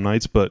average some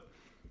nights, but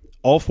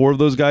all 4 of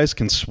those guys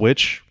can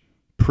switch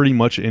pretty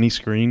much any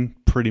screen,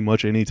 pretty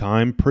much any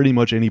time, pretty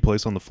much any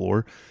place on the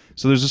floor.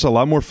 So there's just a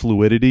lot more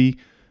fluidity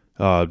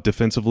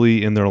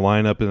defensively in their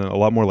lineup, and a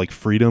lot more like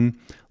freedom,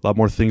 a lot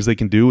more things they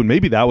can do. And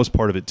maybe that was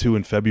part of it too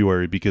in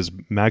February, because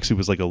Maxi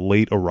was like a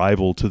late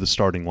arrival to the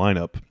starting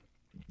lineup.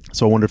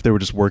 So I wonder if they were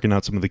just working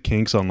out some of the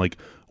kinks on like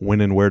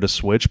when and where to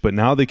switch. But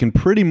now they can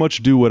pretty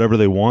much do whatever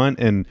they want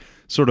and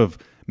sort of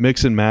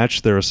mix and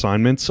match their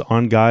assignments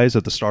on guys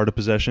at the start of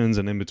possessions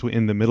and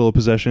in the middle of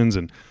possessions,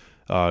 and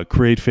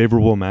create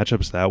favorable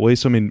matchups that way.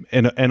 So I mean,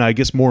 and I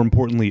guess more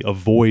importantly,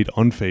 avoid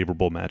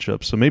unfavorable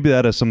matchups. So maybe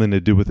that has something to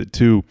do with it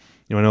too.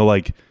 I know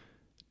like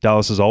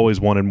Dallas has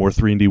always wanted more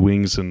 3-and-D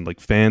wings, and like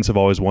fans have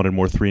always wanted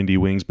more 3-and-D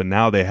wings, but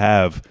now they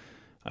have.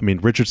 I mean,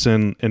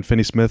 Richardson and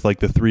Finney Smith, like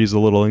the 3 is a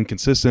little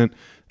inconsistent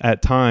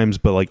at times,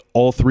 but like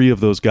all 3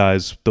 of those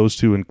guys, those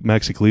 2 and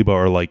Maxi Kleber,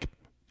 are like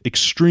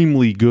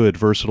extremely good,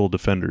 versatile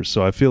defenders.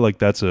 So I feel like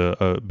that's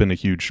been a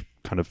huge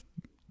kind of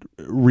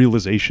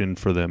realization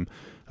for them,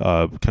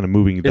 kind of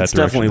moving that direction. It's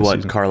definitely what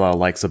season. Carlisle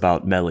likes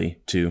about Melli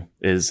too.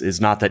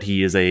 Is not that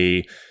he is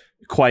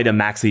quite a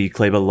Maxi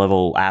Kleber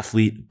level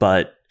athlete,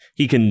 but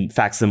he can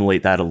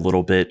facsimilate that a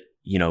little bit.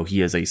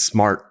 He's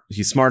smart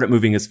at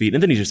moving his feet,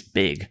 and then he's just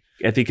big.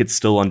 I think it's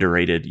still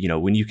underrated.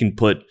 When you can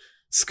put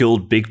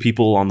skilled big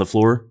people on the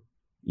floor,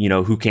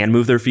 who can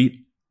move their feet,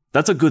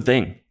 that's a good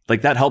thing.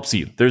 Like, that helps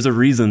you. There's a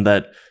reason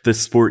that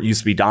this sport used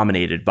to be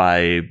dominated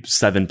by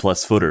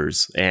 7+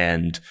 footers,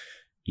 and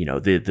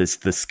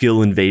the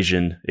skill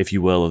invasion, if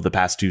you will, of the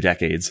past 2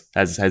 decades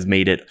has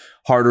made it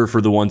harder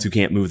for the ones who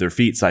can't move their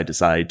feet side to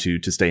side to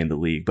stay in the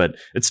league. But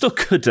it's still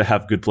good to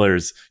have good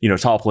players,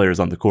 tall players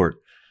on the court.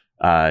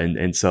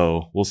 And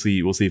so we'll see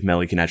if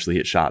Melli can actually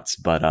hit shots.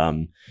 But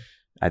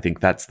I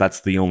think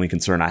that's the only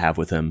concern I have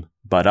with him.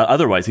 But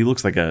otherwise, he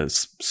looks like a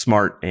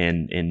smart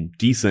and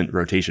decent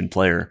rotation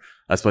player,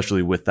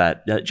 especially with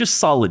that just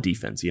solid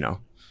defense,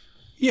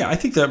 Yeah, I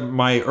think that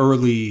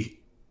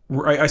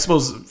I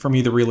suppose for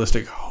me, the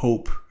realistic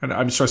hope, and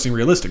I'm stressing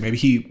realistic, maybe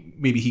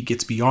he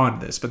gets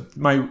beyond this, but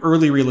my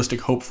early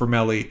realistic hope for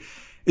Melli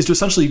is to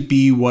essentially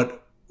be what,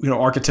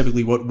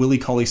 archetypically what Willie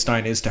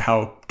Cauley-Stein is to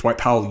how Dwight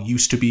Powell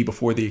used to be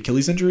before the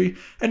Achilles injury,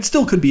 and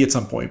still could be at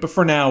some point. But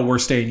for now, we're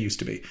staying used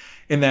to be.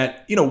 In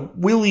that,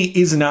 Willie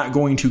is not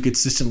going to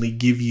consistently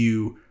give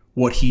you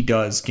what he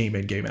does game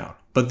in, game out.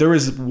 But there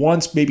is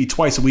once, maybe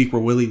twice a week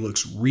where Willie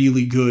looks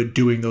really good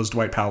doing those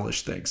Dwight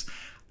Powell-ish things.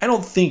 I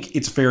don't think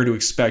it's fair to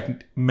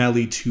expect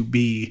Melli to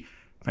be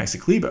Maxi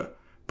Kleber.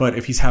 But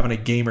if he's having a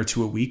game or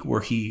two a week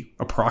where he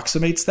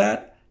approximates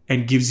that,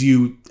 and gives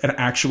you an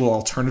actual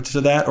alternative to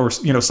that, or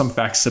some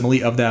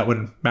facsimile of that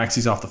when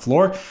Maxi's off the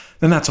floor,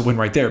 then that's a win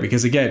right there.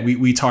 Because again,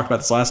 we talked about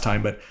this last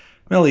time, but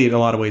Melli in a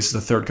lot of ways is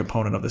the third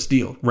component of this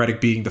deal.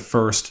 Redick being the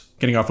first,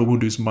 getting off of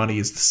Wundu's money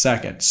is the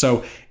second.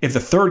 So if the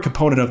third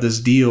component of this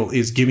deal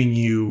is giving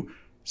you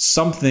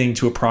something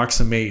to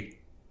approximate,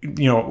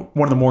 one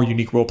of the more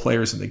unique role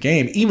players in the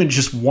game, even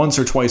just once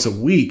or twice a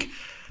week,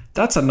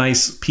 that's a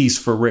nice piece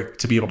for Rick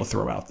to be able to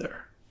throw out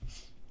there.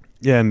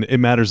 Yeah, and it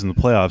matters in the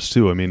playoffs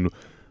too. I mean,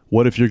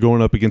 what if you're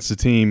going up against a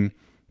team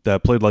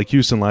that played like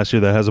Houston last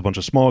year that has a bunch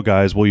of small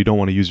guys? Well, you don't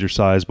want to use your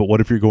size, but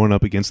what if you're going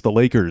up against the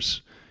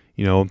Lakers,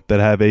 that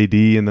have AD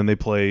and then they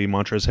play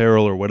Montrezl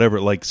Harrell or whatever?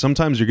 Like,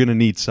 sometimes you're going to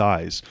need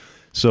size.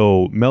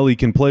 So Melli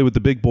can play with the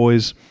big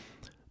boys,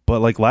 but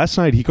like last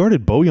night, he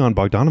guarded Bojan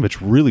Bogdanovic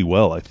really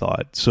well, I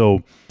thought.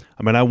 So,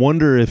 I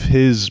wonder if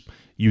his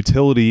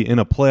utility in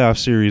a playoff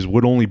series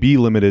would only be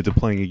limited to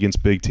playing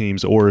against big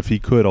teams, or if he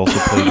could also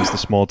play against the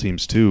small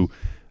teams too.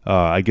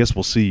 I guess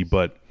we'll see,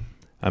 but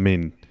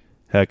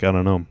heck, I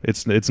don't know.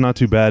 It's not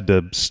too bad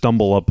to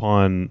stumble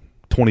upon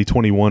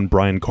 2021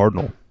 Brian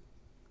Cardinal.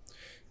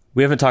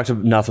 We haven't talked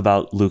enough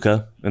about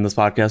Luka in this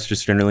podcast,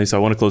 just generally, so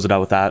I want to close it out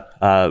with that.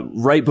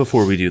 Right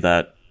before we do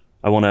that,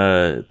 I want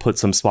to put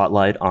some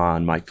spotlight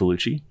on Mike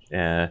Vellucci,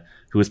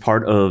 who is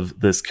part of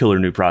this killer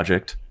new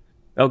project.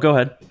 Oh, go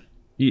ahead.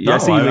 I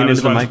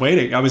was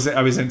waiting. I was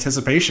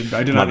anticipation.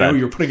 I did not know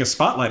you were putting a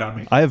spotlight on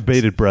me. I have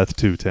bated breath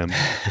too, Tim.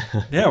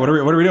 Yeah, what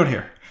are we doing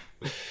here?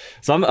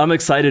 So I'm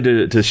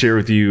excited to share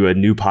with you a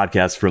new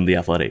podcast from The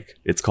Athletic.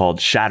 It's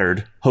called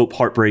Shattered: Hope,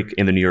 Heartbreak,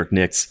 and the New York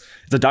Knicks.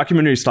 It's a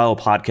documentary-style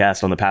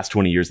podcast on the past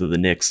 20 years of the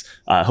Knicks,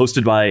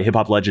 hosted by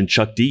hip-hop legend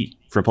Chuck D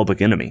from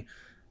Public Enemy.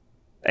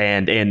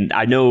 And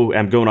I know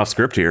I'm going off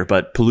script here,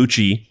 but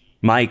Vellucci,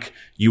 Mike,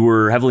 you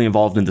were heavily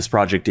involved in this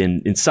project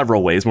in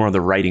several ways, more on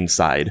the writing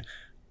side.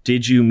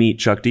 Did you meet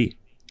Chuck D?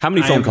 How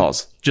many phone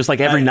calls? Just like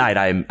every night,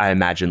 I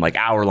imagine, like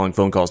hour-long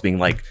phone calls being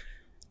like,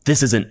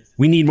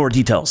 we need more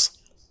details.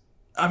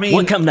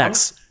 What comes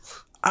next?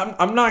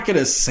 I'm not going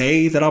to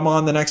say that I'm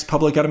on the next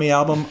Public Enemy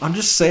album. I'm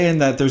just saying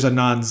that there's a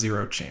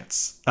non-zero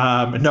chance.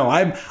 No,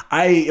 I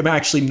am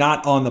actually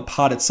not on the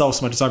pod itself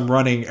so much as I'm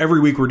running. Every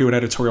week we're doing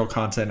editorial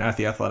content at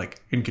The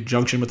Athletic in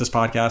conjunction with this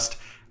podcast.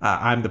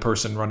 I'm the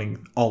person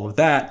running all of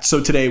that.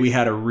 So today we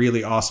had a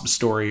really awesome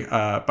story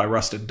by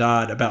Rustin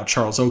Dodd about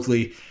Charles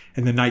Oakley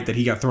and the night that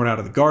he got thrown out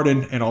of the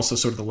Garden, and also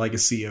sort of the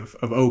legacy of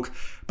Oak.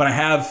 But I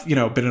have,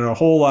 been in a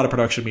whole lot of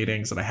production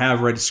meetings, and I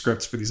have read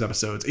scripts for these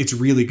episodes. It's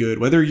really good.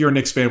 Whether you're a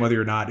Knicks fan, whether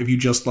you're not, if you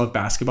just love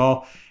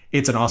basketball,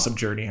 it's an awesome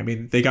journey. I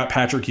mean, they got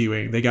Patrick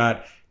Ewing, they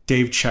got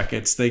Dave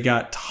Checketts, they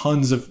got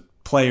tons of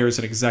players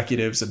and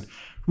executives, and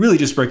really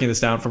just breaking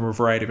this down from a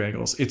variety of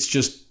angles. It's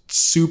just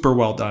super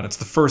well done. It's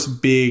the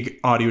first big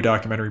audio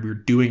documentary we're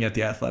doing at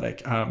The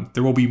Athletic.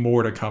 There will be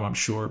more to come, I'm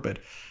sure, but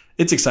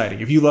it's exciting.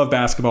 If you love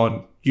basketball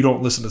and you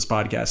don't listen to this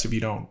podcast, if you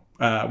don't,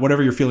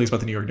 whatever your feelings about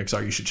the New York Knicks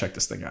are, you should check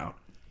this thing out.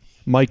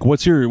 Mike,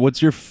 what's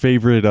your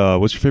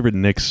favorite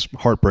Knicks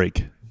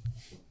heartbreak?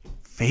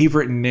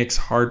 Favorite Knicks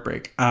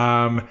heartbreak?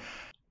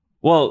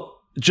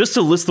 Well, just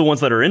to list the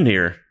ones that are in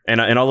here,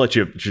 and I'll let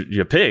you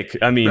pick.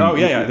 I mean,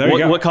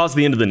 what caused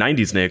the end of the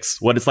 '90s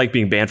Knicks? What it's like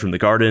being banned from the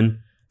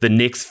Garden? The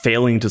Knicks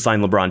failing to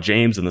sign LeBron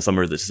James in the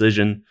summer of the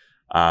decision.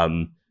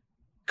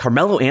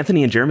 Carmelo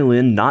Anthony and Jeremy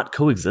Lin not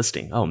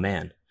coexisting. Oh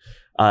man.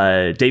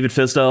 David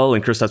Fizdale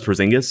and Kristaps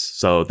Porzingis.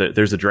 So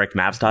there's a direct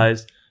Mavs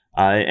ties.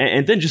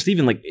 And then just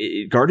even like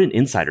Garden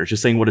insiders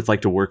just saying what it's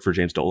like to work for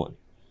James Dolan.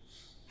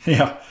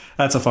 Yeah,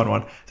 that's a fun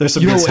one. There's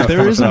some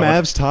there is a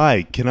Mavs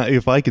tie.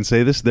 If I can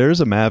say this, there is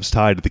a Mavs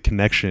tie to the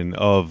connection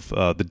of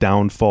the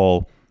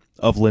downfall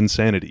of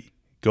Linsanity.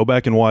 Go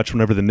back and watch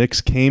whenever the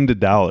Knicks came to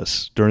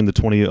Dallas during the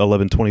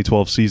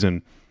 2011-2012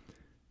 season.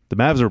 The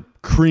Mavs are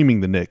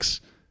creaming the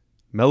Knicks.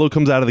 Melo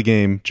comes out of the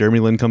game. Jeremy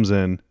Lin comes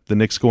in. The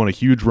Knicks go on a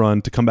huge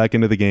run to come back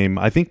into the game.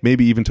 I think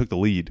maybe even took the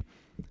lead.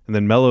 And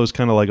then Melo's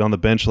kind of like on the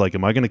bench like,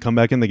 am I going to come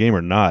back in the game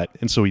or not?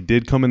 And so he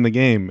did come in the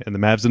game, and the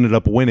Mavs ended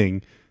up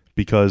winning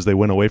because they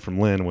went away from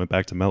Lin and went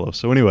back to Melo.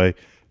 So anyway,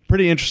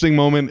 pretty interesting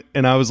moment.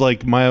 And I was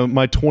like, my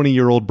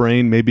 20-year-old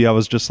brain, maybe I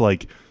was just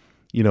like,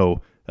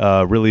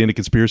 really into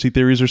conspiracy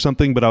theories or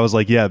something. But I was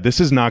like, yeah, this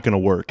is not going to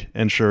work.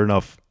 And sure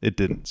enough, it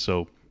didn't.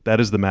 So that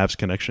is the Mavs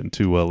connection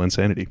to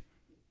Linsanity.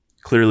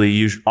 Clearly,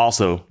 you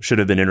also should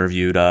have been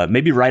interviewed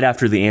maybe right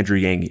after the Andrew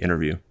Yang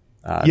interview.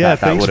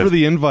 Thanks for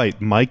the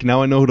invite, Mike.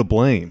 Now I know who to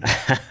blame.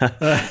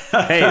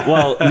 Hey,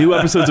 well, new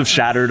episodes of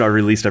Shattered are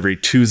released every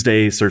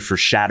Tuesday. Search for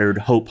Shattered,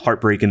 Hope,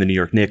 Heartbreak, and the New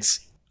York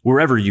Knicks,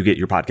 wherever you get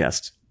your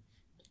podcasts.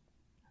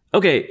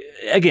 Okay,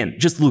 again,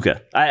 just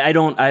Luka. I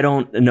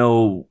don't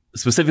know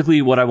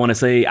specifically what I want to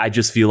say. I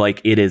just feel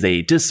like it is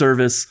a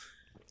disservice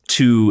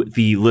to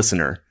the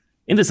listener.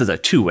 And this is a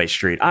two-way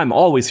street. I'm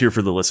always here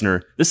for the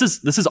listener. This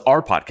is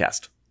our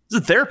podcast.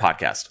 This is their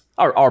podcast.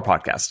 Our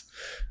podcast.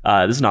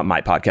 This is not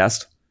my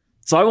podcast.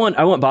 So I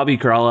want Bobby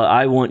Karalla.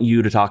 I want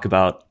you to talk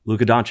about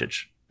Luka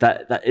Doncic.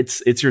 That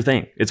it's your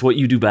thing. It's what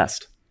you do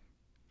best.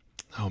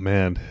 Oh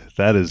man,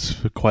 that is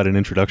quite an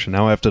introduction.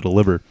 Now I have to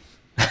deliver.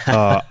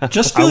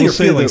 Just feel your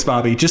feelings,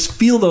 Bobby. Just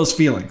feel those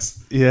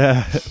feelings.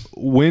 Yeah,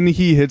 when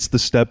he hits the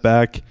step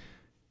back,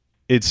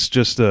 it's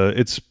just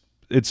it's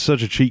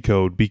such a cheat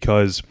code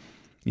because,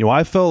 you know,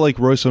 I felt like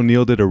Royce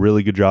O'Neal did a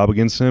really good job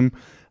against him.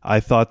 I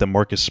thought that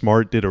Marcus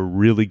Smart did a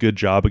really good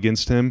job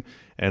against him.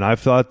 And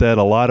I've thought that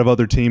a lot of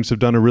other teams have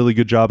done a really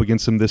good job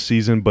against him this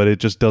season, but it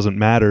just doesn't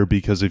matter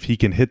because if he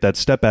can hit that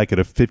step back at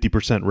a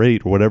 50%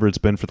 rate or whatever it's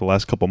been for the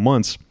last couple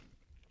months,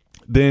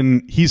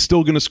 then he's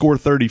still going to score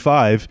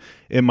 35.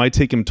 It might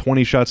take him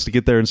 20 shots to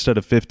get there instead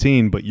of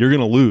 15, but you're going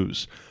to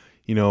lose,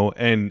 you know,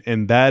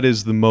 and that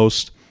is the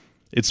most,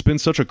 it's been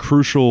such a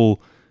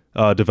crucial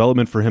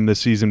development for him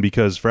this season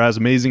because for as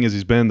amazing as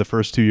he's been the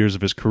first 2 years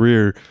of his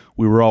career,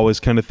 we were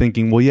always kind of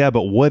thinking, well, yeah,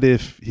 but what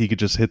if he could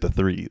just hit the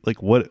three?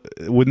 Like,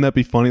 wouldn't that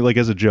be funny? Like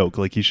as a joke,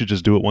 like he should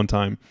just do it one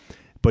time.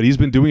 But he's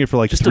been doing it for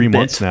like just 3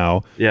 months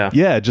now.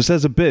 Yeah, just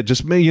as a bit,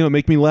 just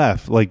make me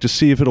laugh. Like just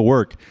see if it'll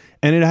work.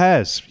 And it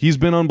has. He's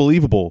been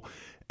unbelievable.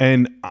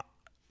 And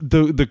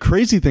the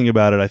crazy thing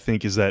about it, I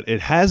think, is that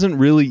it hasn't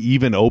really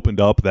even opened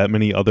up that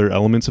many other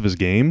elements of his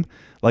game.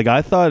 Like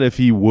I thought if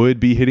he would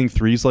be hitting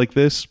threes like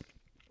this,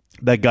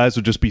 that guys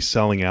would just be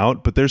selling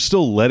out, but they're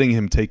still letting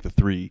him take the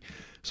three.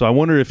 So I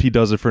wonder if he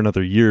does it for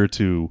another year or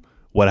two,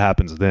 what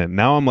happens then?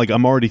 Now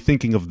I'm already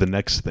thinking of the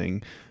next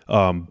thing.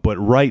 But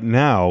right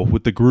now,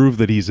 with the groove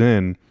that he's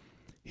in,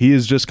 he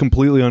is just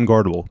completely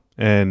unguardable.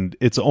 And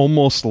it's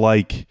almost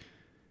like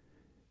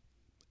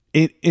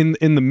in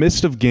the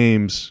midst of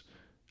games,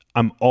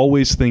 I'm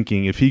always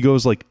thinking if he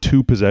goes like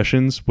 2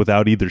 possessions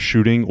without either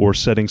shooting or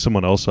setting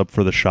someone else up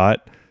for the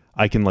shot,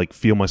 I can like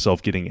feel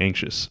myself getting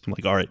anxious. I'm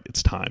like, all right,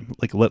 it's time.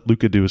 Like let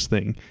Luka do his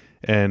thing.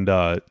 And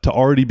to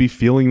already be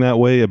feeling that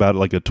way about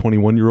like a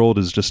 21-year-old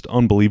is just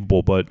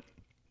unbelievable. But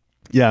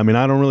yeah, I mean,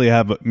 I don't really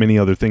have many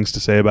other things to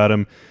say about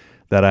him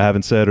that I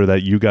haven't said or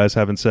that you guys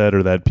haven't said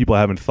or that people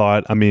haven't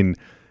thought. I mean,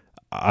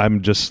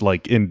 I'm just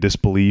like in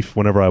disbelief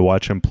whenever I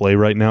watch him play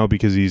right now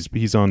because he's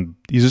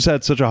just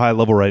at such a high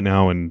level right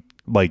now. And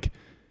like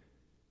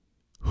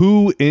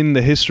who in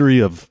the history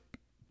of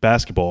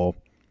basketball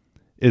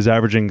is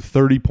averaging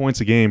 30 points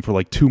a game for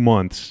like 2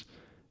 months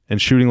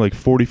and shooting like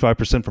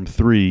 45% from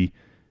 3,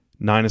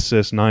 9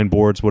 assists, 9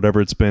 boards, whatever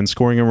it's been,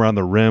 scoring around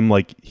the rim.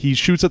 Like he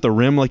shoots at the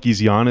rim like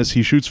he's Giannis.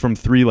 He shoots from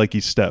 3 like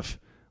he's Steph.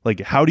 Like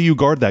how do you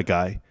guard that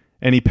guy?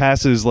 And he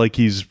passes like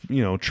he's,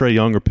 you know, Trae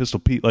Young or Pistol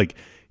Pete. Like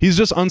he's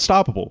just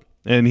unstoppable.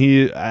 And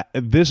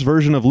this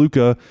version of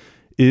Luka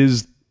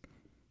is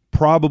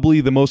probably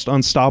the most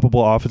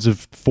unstoppable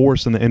offensive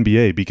force in the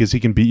NBA because he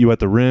can beat you at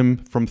the rim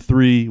from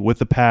 3 with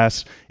the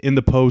pass, in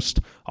the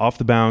post, off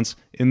the bounce,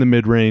 in the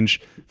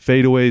mid-range,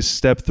 fadeaways,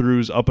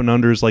 step-throughs, up and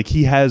unders. Like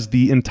he has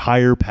the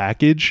entire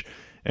package,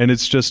 and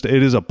it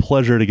is a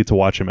pleasure to get to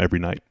watch him every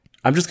night.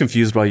 I'm just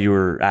confused why you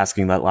were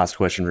asking that last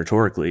question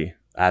rhetorically,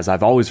 as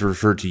I've always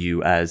referred to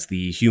you as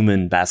the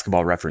human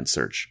basketball reference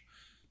search.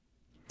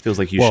 Feels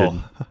like you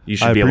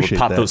should be able to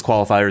pop those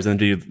qualifiers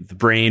into the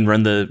brain,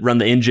 run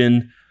the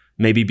engine.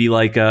 Maybe be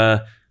like,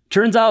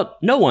 turns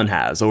out no one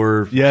has,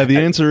 or... Yeah, the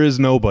answer is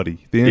nobody.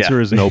 The answer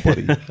is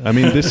nobody. I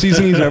mean, this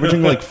season he's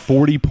averaging like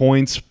 40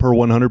 points per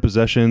 100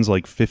 possessions,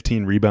 like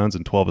 15 rebounds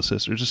and 12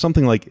 assists, or just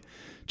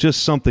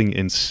something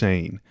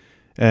insane.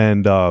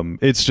 And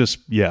it's just,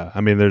 yeah,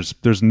 I mean,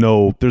 there's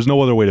no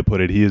other way to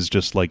put it. He is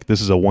just like,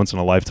 this is a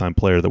once-in-a-lifetime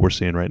player that we're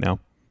seeing right now.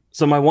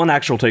 So my one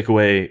actual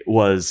takeaway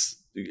was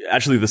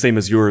actually the same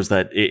as yours,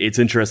 that it's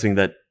interesting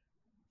that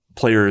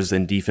players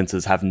and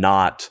defenses have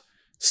not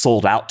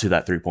sold out to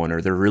that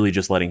three-pointer. They're really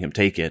just letting him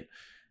take it.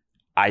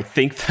 I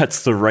think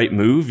that's the right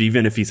move,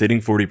 even if he's hitting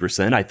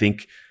 40%. I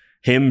think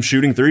him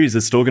shooting threes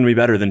is still going to be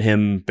better than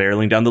him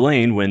barreling down the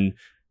lane when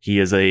he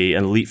is an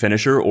elite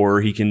finisher,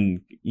 or he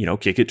can, you know,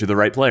 kick it to the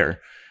right player.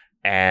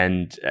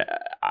 And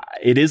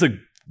it is a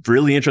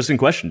really interesting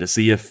question to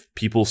see if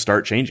people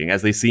start changing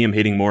as they see him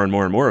hitting more and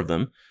more and more of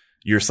them.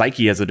 Your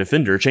psyche as a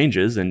defender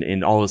changes,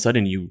 and all of a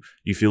sudden you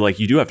feel like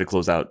you do have to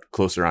close out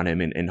closer on him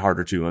and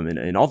harder to him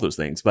and all those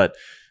things. But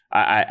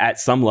at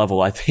some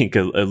level, I think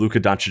a Luka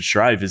Doncic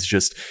drive is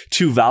just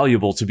too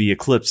valuable to be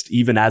eclipsed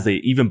even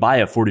by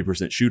a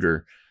 40%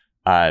 shooter,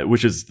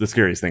 which is the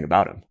scariest thing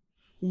about him.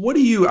 What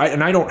do you,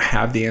 and I don't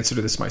have the answer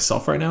to this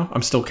myself right now.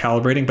 I'm still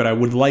calibrating, but I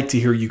would like to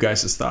hear you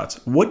guys' thoughts.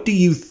 What do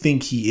you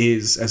think he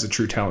is as a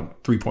true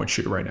talent 3-point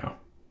shooter right now?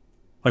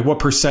 Like, what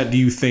percent do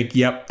you think,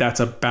 yep, that's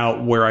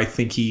about where I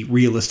think he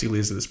realistically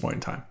is at this point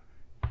in time?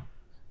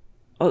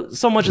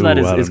 So much of that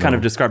is kind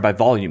of described by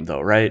volume,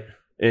 though, right?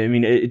 I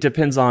mean, it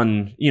depends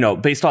on,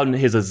 based on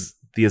the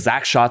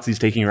exact shots he's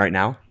taking right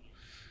now.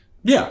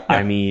 Yeah.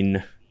 I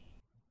mean,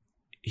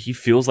 he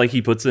feels like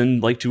he puts in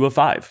like 2 of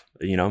 5,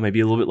 maybe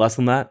a little bit less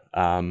than that.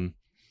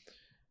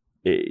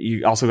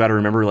 You also got to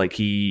remember, like,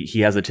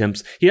 he has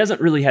attempts. He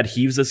hasn't really had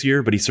heaves this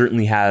year, but he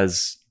certainly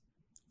has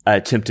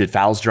attempted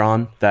fouls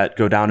drawn that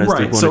go down as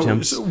 3-point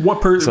attempts. So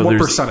what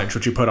percentage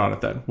would you put on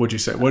it then? Would you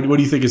say? What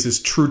do you think is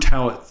his true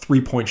talent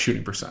 3-point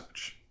shooting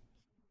percentage?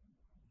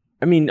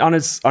 I mean, on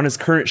his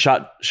current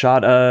shot,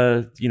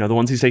 the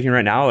ones he's taking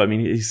right now, I mean,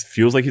 he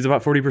feels like he's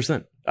about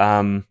 40%.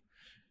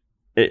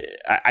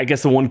 I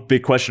guess the one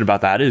big question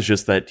about that is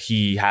just that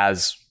he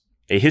has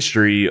a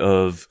history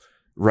of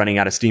running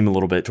out of steam a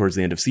little bit towards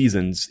the end of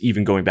seasons,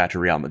 even going back to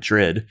Real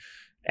Madrid.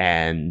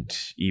 And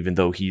even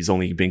though he's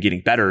only been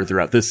getting better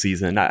throughout this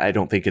season, I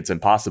don't think it's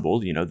impossible.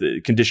 The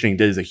conditioning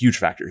is a huge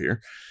factor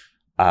here.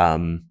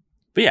 But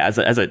yeah,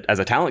 as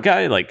a talent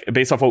guy, like,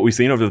 based off what we've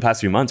seen over the past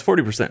few months,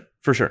 40%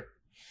 for sure.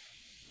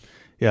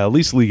 Yeah, at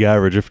least league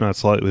average, if not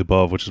slightly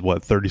above, which is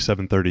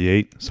 37,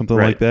 38, something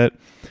like that.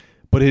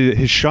 But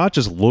his shot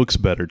just looks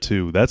better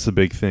too. That's the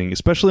big thing,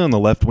 especially on the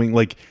left wing.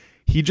 Like,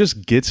 he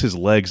just gets his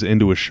legs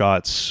into a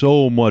shot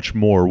so much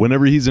more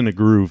whenever he's in a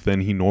groove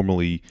than he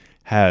normally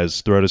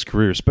has throughout his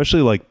career.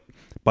 Especially, like,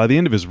 by the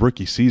end of his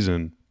rookie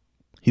season,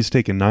 he's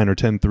taken 9 or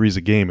 10 threes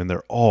a game, and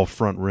they're all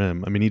front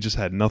rim. I mean, he just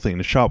had nothing.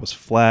 The shot was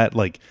flat.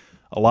 Like,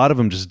 a lot of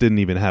them just didn't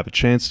even have a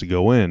chance to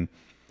go in.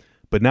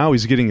 But now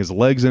he's getting his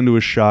legs into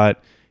a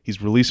shot.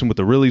 He's releasing with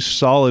a really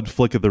solid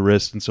flick of the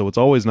wrist, and so it's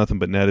always nothing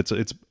but net.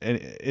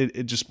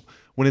 It just,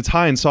 when it's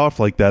high and soft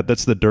like that,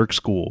 that's the Dirk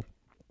school.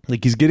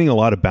 Like, he's getting a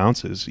lot of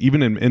bounces,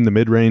 even in the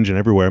mid range and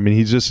everywhere. I mean,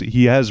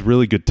 he has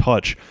really good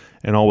touch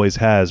and always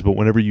has. But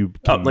whenever you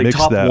mix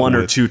top that 1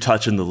 or 2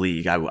 touch in the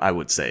league, I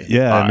would say.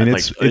 Yeah, I mean,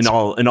 it's in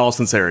all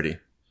sincerity,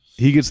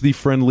 he gets the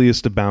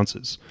friendliest of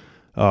bounces.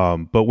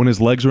 But when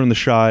his legs are in the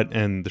shot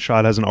and the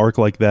shot has an arc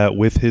like that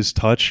with his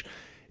touch,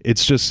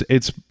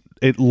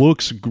 it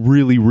looks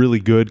really, really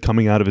good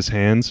coming out of his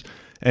hands.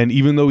 And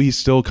even though he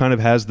still kind of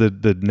has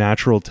the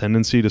natural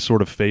tendency to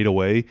sort of fade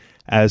away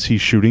as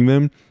he's shooting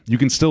them, you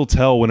can still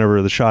tell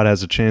whenever the shot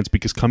has a chance,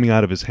 because coming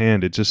out of his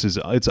hand,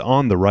 it's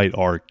on the right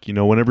arc.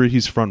 Whenever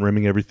he's front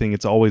rimming everything,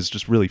 it's always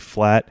just really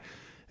flat,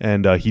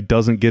 and he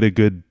doesn't get a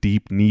good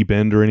deep knee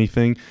bend or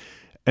anything.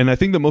 And I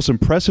think the most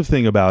impressive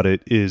thing about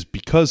it is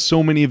because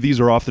so many of these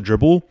are off the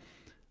dribble,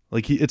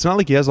 like, it's not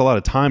like he has a lot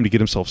of time to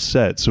get himself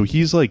set. So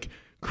he's like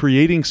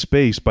creating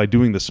space by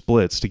doing the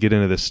splits to get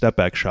into this step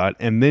back shot,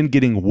 and then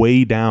getting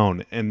way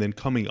down and then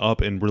coming up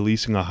and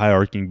releasing a high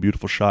arcing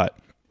beautiful shot.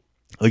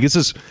 Like,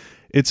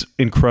 it's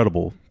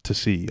incredible to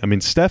see. I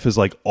mean, Steph is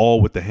like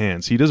all with the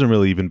hands. He doesn't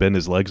really even bend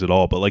his legs at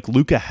all, but like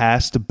Luka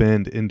has to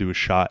bend into a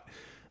shot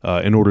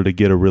in order to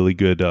get a really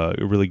good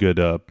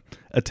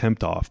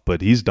attempt off.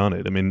 But he's done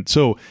it. I mean,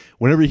 so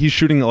whenever he's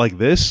shooting it like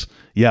this,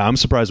 yeah, I'm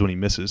surprised when he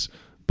misses.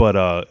 But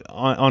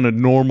on a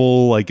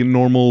normal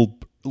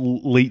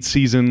late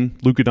season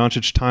Luka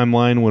Doncic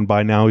timeline, when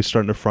by now he's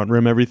starting to front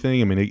rim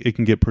everything, I mean, it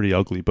can get pretty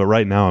ugly. But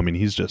right now, I mean,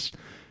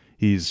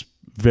 he's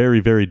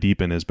very, very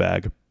deep in his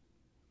bag.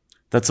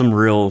 That's some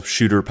real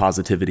shooter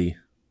positivity.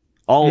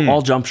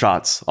 All jump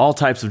shots, all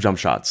types of jump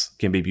shots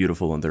can be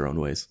beautiful in their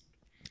own ways.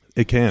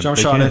 It can. Jump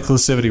shot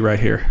inclusivity right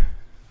here.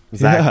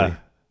 Exactly. Yeah,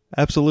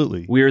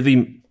 absolutely. We are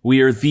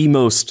the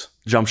most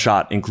jump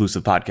shot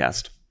inclusive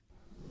podcast.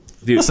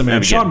 Listen,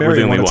 man, Sean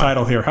Marion won a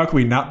title here. How can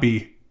we not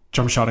be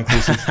jump shot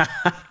inclusive?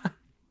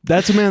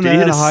 That's a man that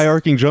had a high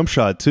arcing jump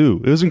shot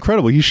too. It was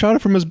incredible. He shot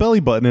it from his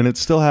belly button, and it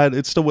still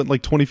went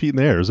like 20 feet in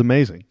the air. It was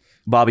amazing.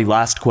 Bobby,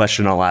 last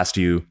question I'll ask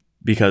you,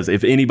 because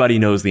if anybody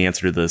knows the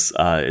answer to this,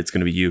 it's going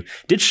to be you.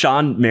 Did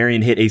Sean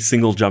Marion hit a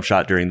single jump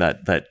shot during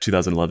that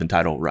 2011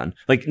 title run?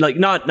 Like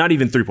not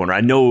even 3-pointer.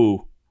 I'm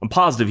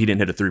positive he didn't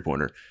hit a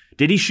 3-pointer.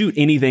 Did he shoot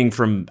anything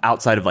from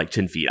outside of like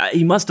 10 feet?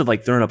 He must have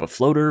like thrown up a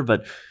floater,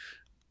 but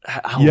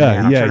he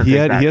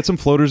had some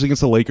floaters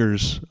against the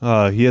Lakers.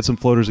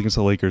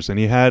 And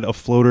he had a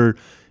floater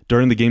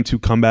during the Game 2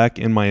 comeback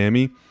in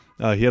Miami.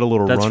 He had a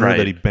little runner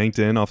that he banked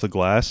in off the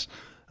glass.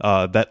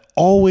 That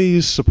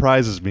always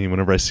surprises me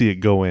whenever I see it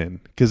go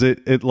in, because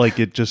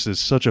it just is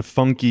such a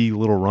funky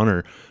little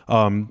runner.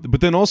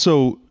 But then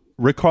also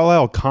Rick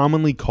Carlisle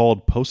commonly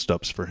called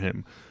post-ups for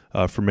him,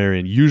 for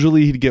Marion.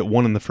 Usually he'd get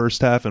one in the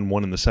first half and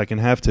one in the second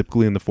half,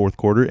 typically in the fourth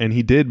quarter, and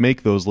he did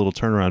make those little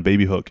turnaround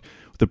baby hook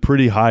with a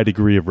pretty high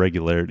degree of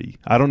regularity.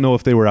 I don't know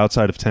if they were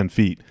outside of 10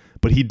 feet,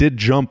 but he did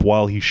jump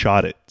while he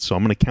shot it, so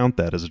I'm going to count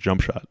that as a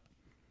jump shot.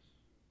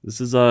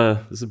 This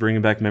is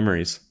bringing back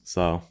memories,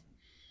 so...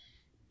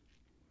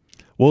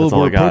 Well,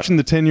 we're approaching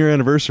the 10-year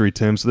anniversary,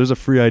 Tim, so there's a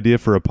free idea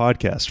for a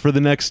podcast for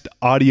the next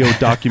audio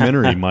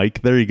documentary,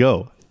 Mike. There you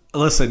go.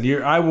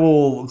 Listen, I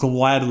will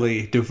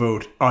gladly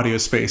devote audio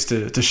space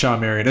to Shawn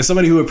Marion. As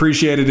somebody who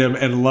appreciated him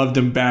and loved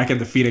him back in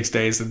the Phoenix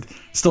days and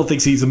still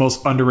thinks he's the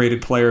most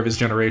underrated player of his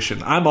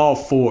generation, I'm all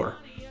for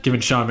giving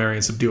Shawn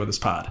Marion some due on this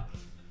pod.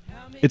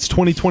 It's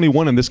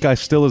 2021 and this guy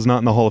still is not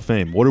in the Hall of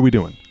Fame. What are we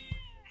doing?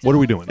 What are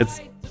we doing?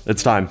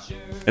 It's time.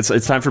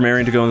 It's time for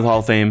Marion to go in the Hall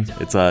of Fame.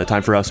 It's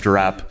time for us to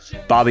wrap.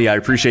 Bobby, I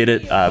appreciate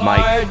it.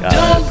 Mike,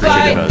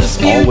 appreciate it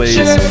as always.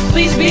 Do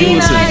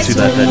listen to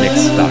the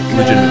Knicks doc.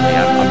 Legitimately,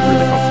 I'm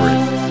really pumped for it.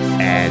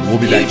 And we'll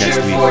be back next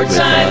week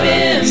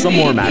with some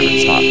more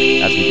Mavericks talk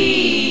as we do.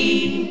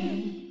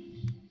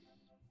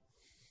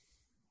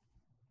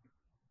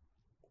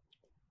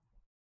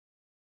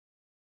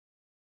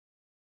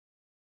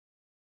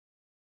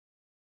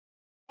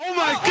 Oh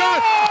my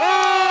God! Oh!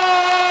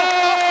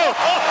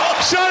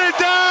 Shut it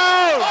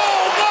down!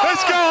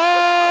 Let's go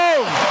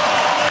home!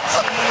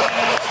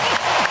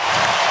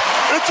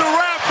 It's a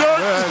wrap, dude!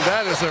 Man,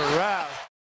 that is a wrap.